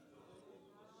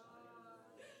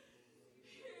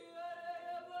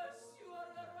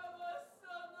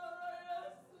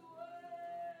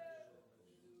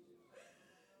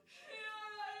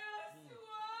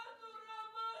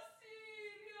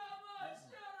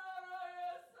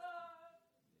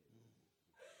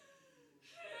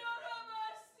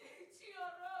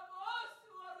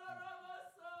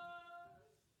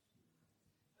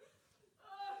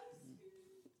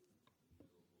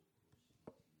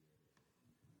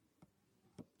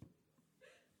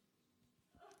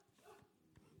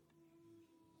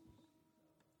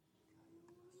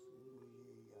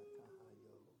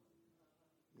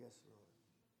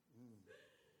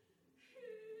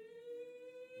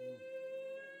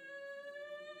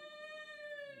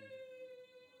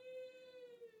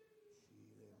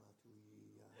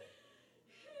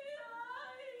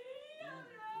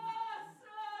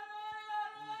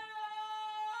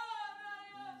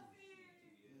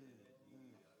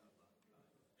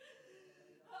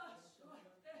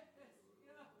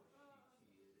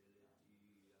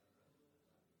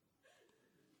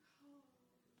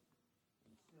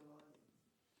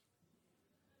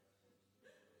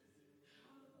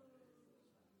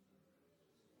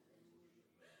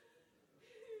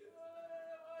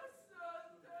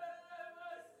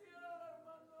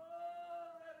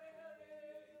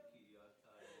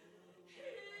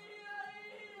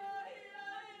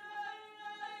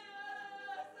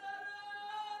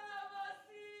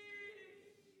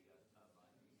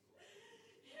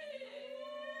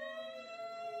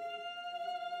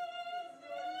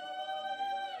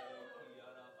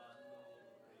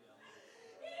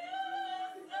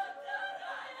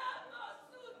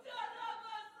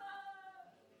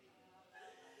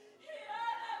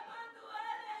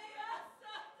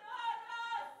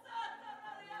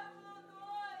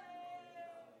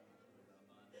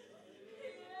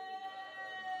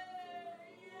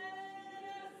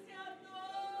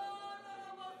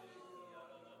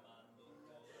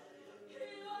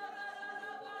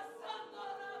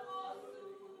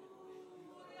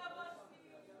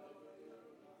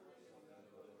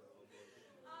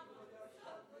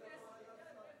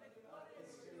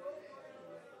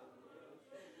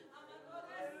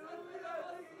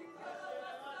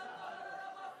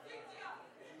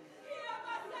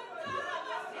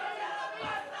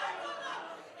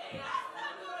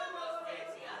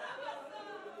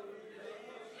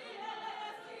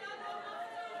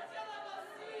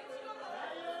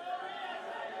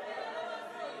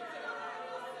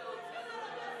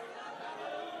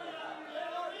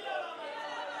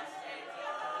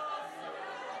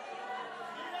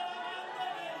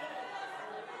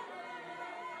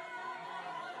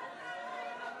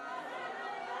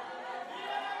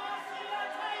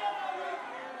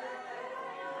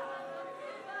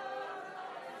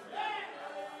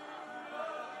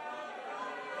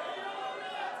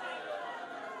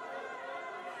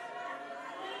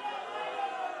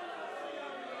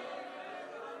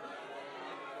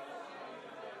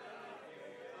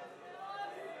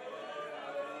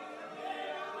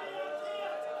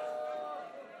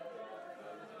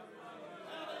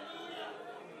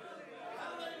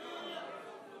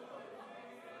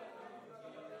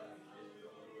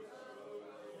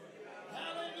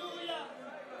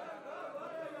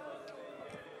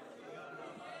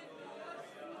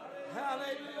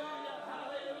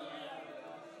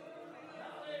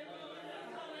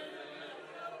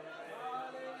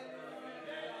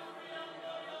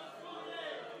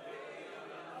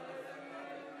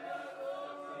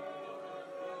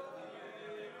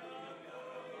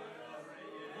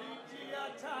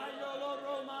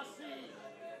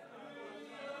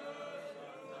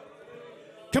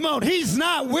 Come on, he's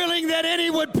not willing that any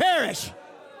would perish.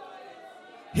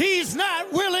 He's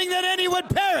not willing that any would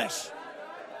perish,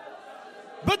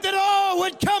 but that all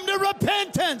would come to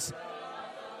repentance.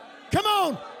 Come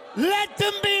on, let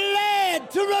them be led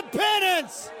to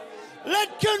repentance.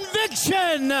 Let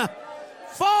conviction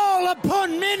fall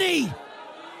upon many.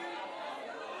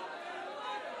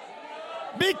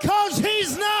 Because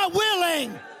he's not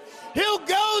willing, he'll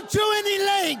go to any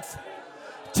length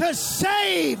to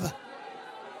save.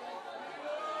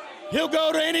 He'll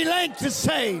go to any length to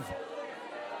save.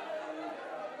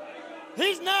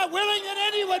 He's not willing that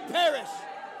any would perish,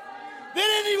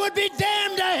 that any would be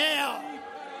damned to hell.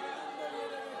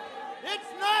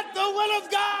 It's not the will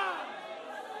of God.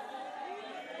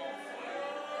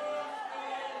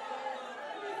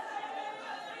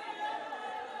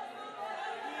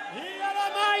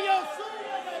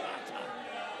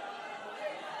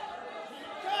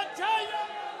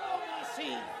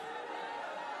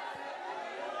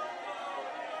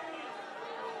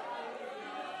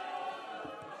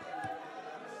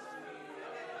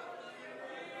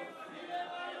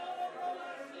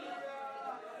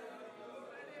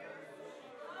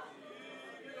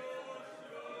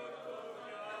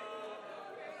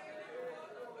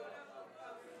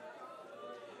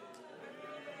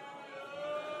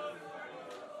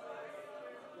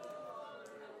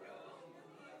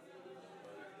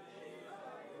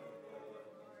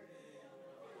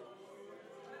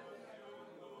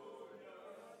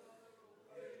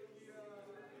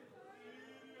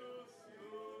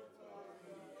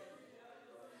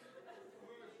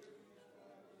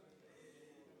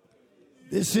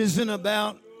 This isn't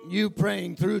about you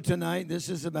praying through tonight. This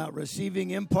is about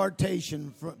receiving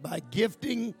impartation by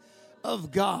gifting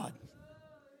of God.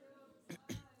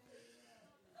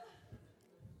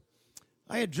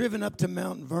 I had driven up to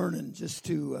Mount Vernon just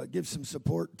to give some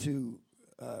support to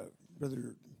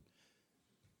Brother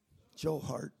Joe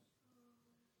Hart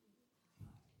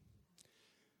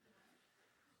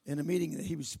in a meeting that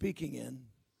he was speaking in,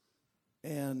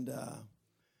 and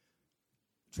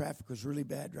traffic was really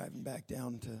bad driving back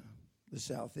down to the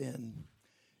south end.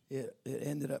 It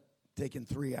ended up taking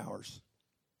 3 hours.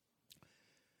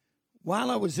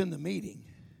 While I was in the meeting,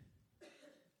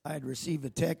 I had received a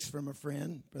text from a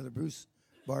friend, Brother Bruce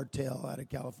Bartell out of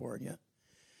California.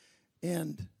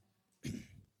 And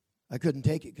I couldn't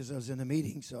take it because I was in a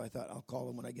meeting, so I thought I'll call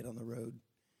him when I get on the road.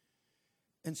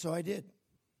 And so I did.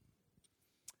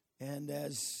 And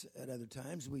as at other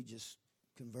times, we just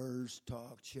conversed,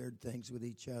 talked, shared things with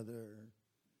each other.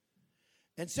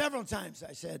 And several times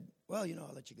I said, well,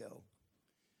 I'll let you go.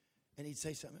 And he'd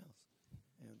say something else.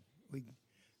 And we'd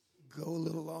go a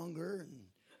little longer,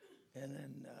 and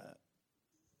then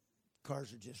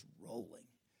cars are just rolling.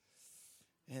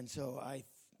 And so I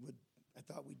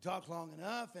thought we'd talk long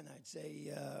enough, and I'd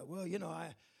say, I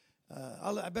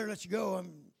better let you go.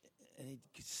 And he'd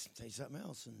say something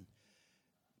else, and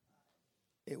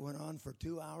it went on for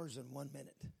 2 hours and 1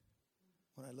 minute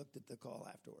when I looked at the call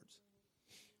afterwards.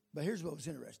 But here's what was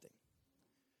interesting.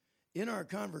 In our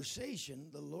conversation,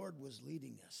 the Lord was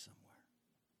leading us somewhere.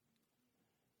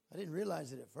 I didn't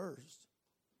realize it at first.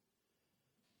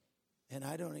 And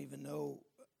I don't even know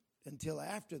until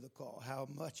after the call how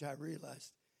much I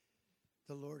realized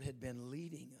the Lord had been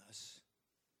leading us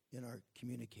in our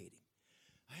communicating.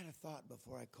 I had a thought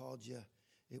before I called you.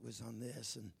 It was on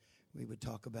this, and we would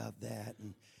talk about that,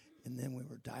 and then we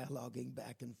were dialoguing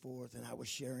back and forth, and I was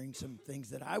sharing some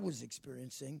things that I was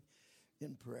experiencing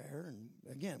in prayer. And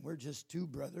again, we're just two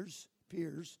brothers,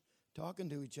 peers, talking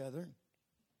to each other.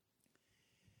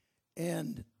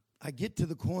 And I get to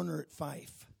the corner at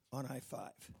Fife on I-5.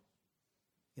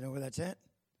 You know where that's at?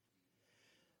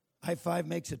 I-5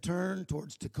 makes a turn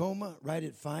towards Tacoma, right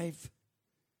at Fife.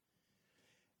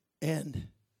 And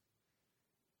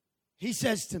he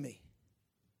says to me,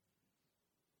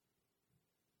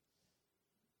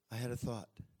 I had a thought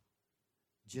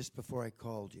just before I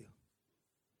called you.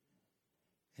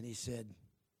 And he said,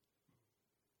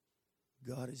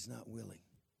 God is not willing.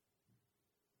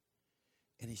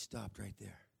 And he stopped right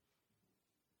there.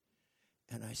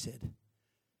 And I said,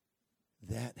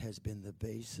 that has been the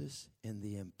basis and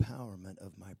the empowerment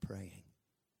of my praying.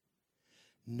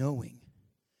 Knowing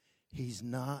he's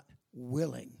not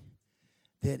willing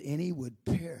that any would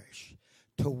perish,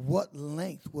 to what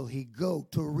length will he go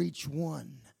to reach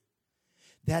one?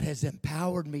 That has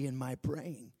empowered me in my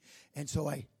praying. And so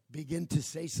I begin to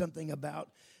say something about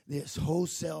this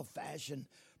wholesale fashion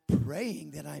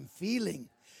praying that I'm feeling.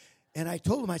 And I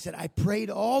told him, I said, I prayed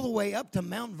all the way up to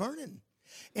Mount Vernon.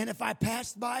 And if I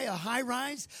passed by a high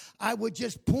rise, I would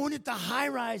just point at the high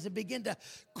rise and begin to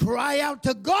cry out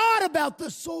to God about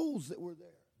the souls that were there.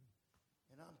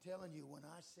 And I'm telling you, when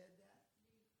I said that,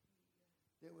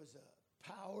 there was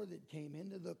a power that came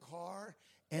into the car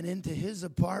and into his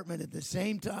apartment at the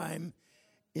same time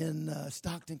in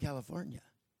Stockton, California.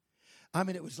 I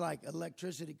mean, it was like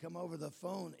electricity come over the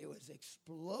phone. It was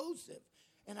explosive.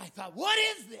 And I thought, what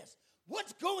is this?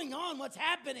 What's going on? What's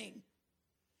happening?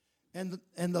 And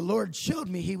the Lord showed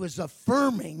me he was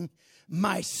affirming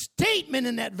my statement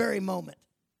in that very moment.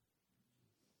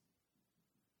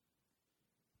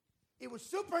 It was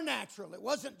supernatural. It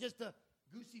wasn't just a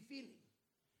goosey feeling.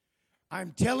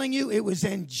 I'm telling you, it was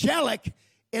angelic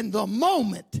in the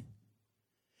moment.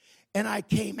 And I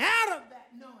came out of that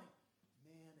knowing,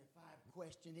 man, if I've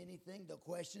questioned anything, the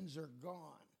questions are gone.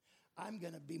 I'm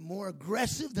going to be more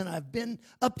aggressive than I've been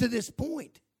up to this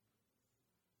point.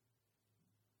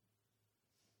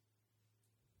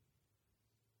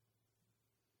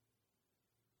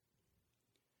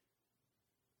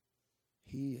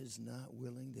 He is not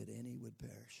willing that any would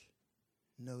perish.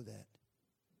 Know that.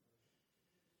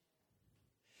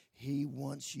 He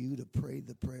wants you to pray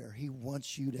the prayer. He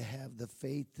wants you to have the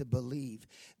faith to believe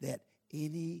that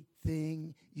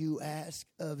anything you ask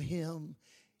of him,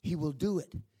 he will do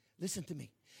it. Listen to me.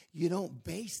 You don't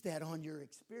base that on your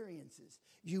experiences.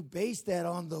 You base that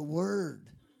on the word.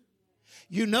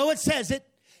 You know it says it.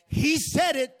 He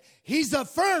said it. He's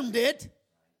affirmed it.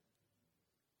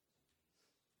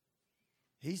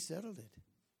 He settled it.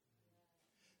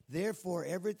 Therefore,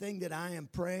 everything that I am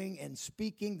praying and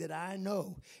speaking that I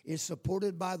know is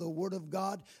supported by the Word of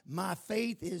God. My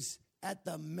faith is at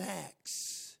the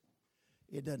max.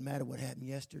 It doesn't matter what happened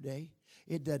yesterday.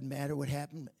 It doesn't matter what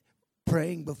happened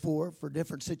praying before for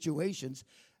different situations.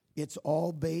 It's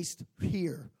all based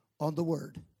here on the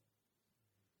Word.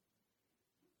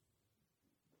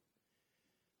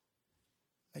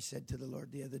 I said to the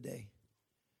Lord the other day,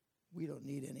 we don't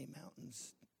need any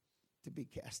mountains to be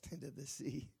cast into the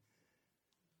sea.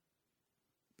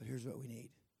 But here's what we need.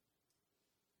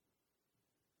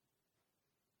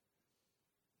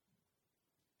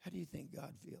 How do you think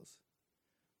God feels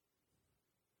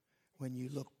when you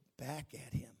look back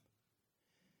at him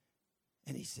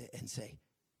and he said and say,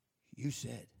 you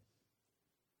said?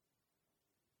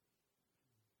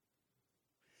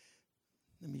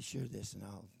 Let me share this and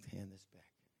I'll hand this back.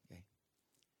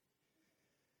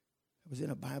 I was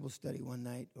in a Bible study one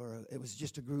night, or it was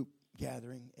just a group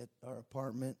gathering at our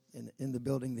apartment. In the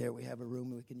building there, we have a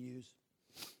room we can use.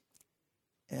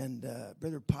 And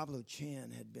Brother Pablo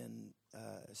Chan had been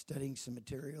studying some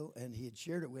material, and he had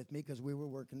shared it with me because we were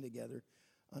working together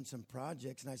on some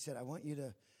projects. And I said, I want you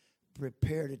to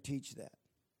prepare to teach that.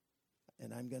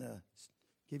 And I'm going to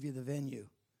give you the venue.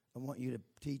 I want you to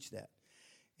teach that.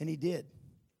 And he did.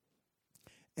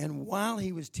 And while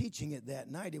he was teaching it that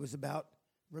night, it was about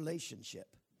relationship.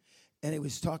 And it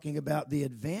was talking about the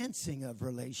advancing of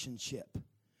relationship.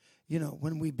 You know,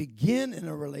 when we begin in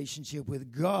a relationship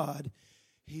with God,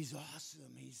 he's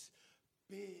awesome. He's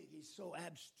big. He's so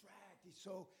abstract.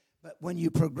 But when you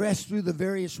progress through the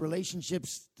various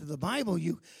relationships to the Bible,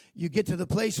 you get to the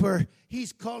place where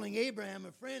he's calling Abraham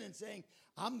a friend and saying,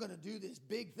 I'm going to do this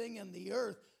big thing on the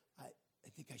earth. I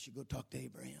think I should go talk to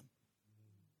Abraham.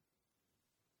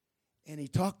 And he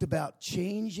talked about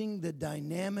changing the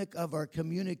dynamic of our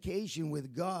communication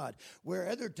with God, where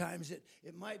other times it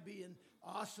might be in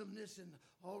awesomeness and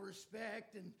all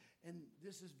respect, and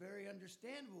this is very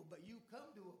understandable, but you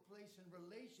come to a place in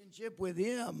relationship with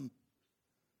him.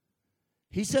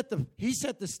 He set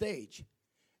the stage.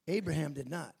 Abraham did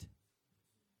not.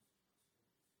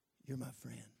 You're my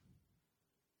friend.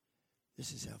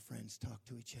 This is how friends talk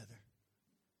to each other.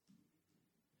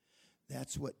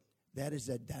 That is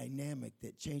a dynamic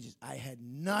that changes. I had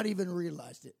not even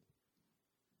realized it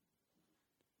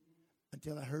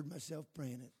until I heard myself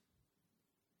praying it.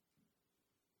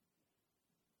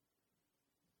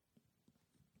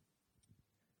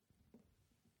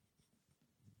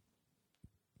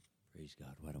 Praise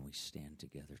God. Why don't we stand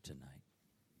together tonight?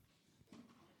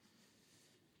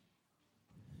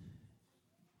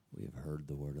 We have heard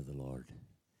the word of the Lord,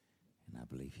 and I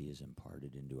believe he is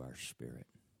imparted into our spirit.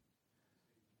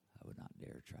 I would not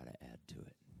dare try to add to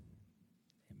it.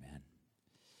 Amen.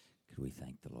 Could we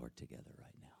thank the Lord together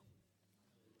right now?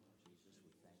 Jesus,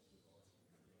 we thank you, Lord, for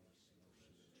grace,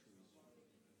 mercy, and truth.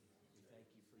 We thank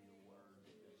you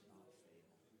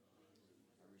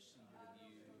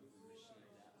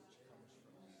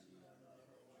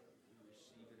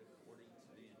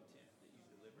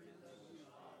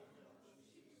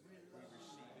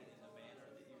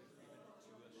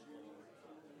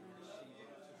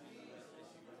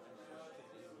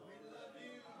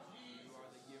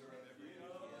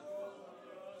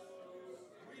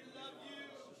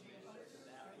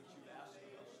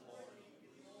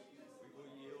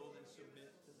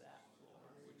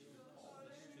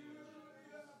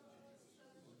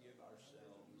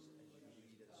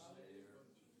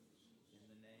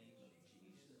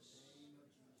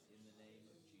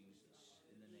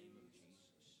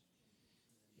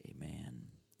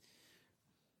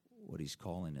He's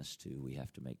calling us to, we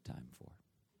have to make time for.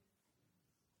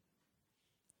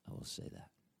 I will say that.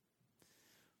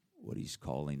 What He's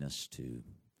calling us to,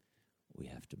 we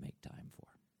have to make time for.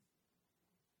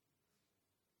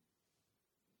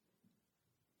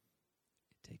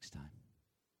 It takes time.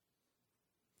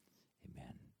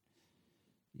 Amen.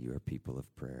 You are people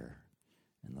of prayer,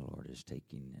 and the Lord is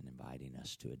taking and inviting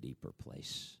us to a deeper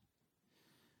place.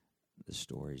 The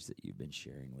stories that you've been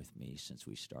sharing with me since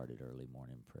we started early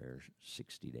morning prayer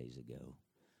 60 days ago,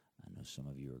 I know some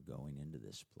of you are going into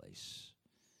this place.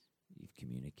 You've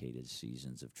communicated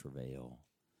seasons of travail,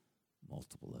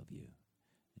 multiple of you,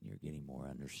 and you're getting more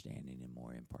understanding and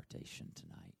more impartation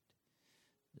tonight.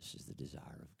 This is the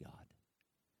desire of God,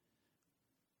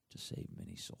 to save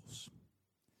many souls.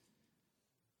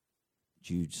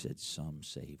 Jude said, some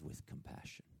save with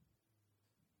compassion.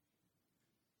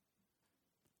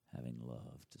 Having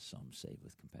love to some save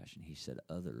with compassion. He said,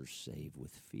 others save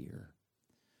with fear,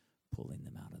 pulling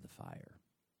them out of the fire.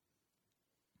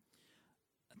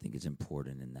 I think it's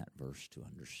important in that verse to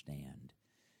understand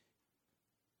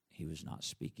he was not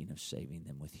speaking of saving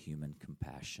them with human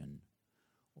compassion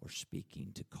or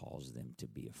speaking to cause them to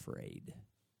be afraid.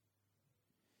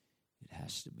 It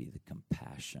has to be the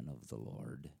compassion of the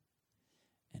Lord,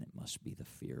 and it must be the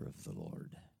fear of the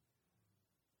Lord.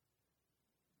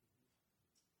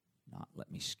 Not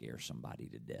let me scare somebody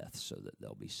to death so that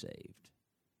they'll be saved.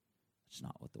 That's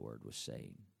not what the word was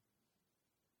saying.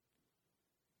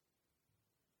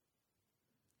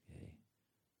 Okay.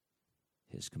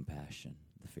 His compassion,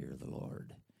 the fear of the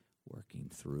Lord, working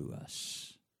through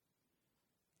us.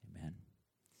 Amen.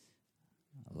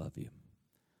 I love you.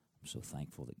 I'm so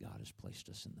thankful that God has placed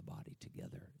us in the body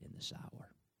together in this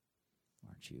hour.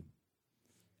 Aren't you?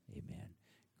 Amen.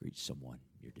 Greet someone.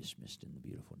 You're dismissed in the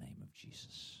beautiful name of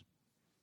Jesus.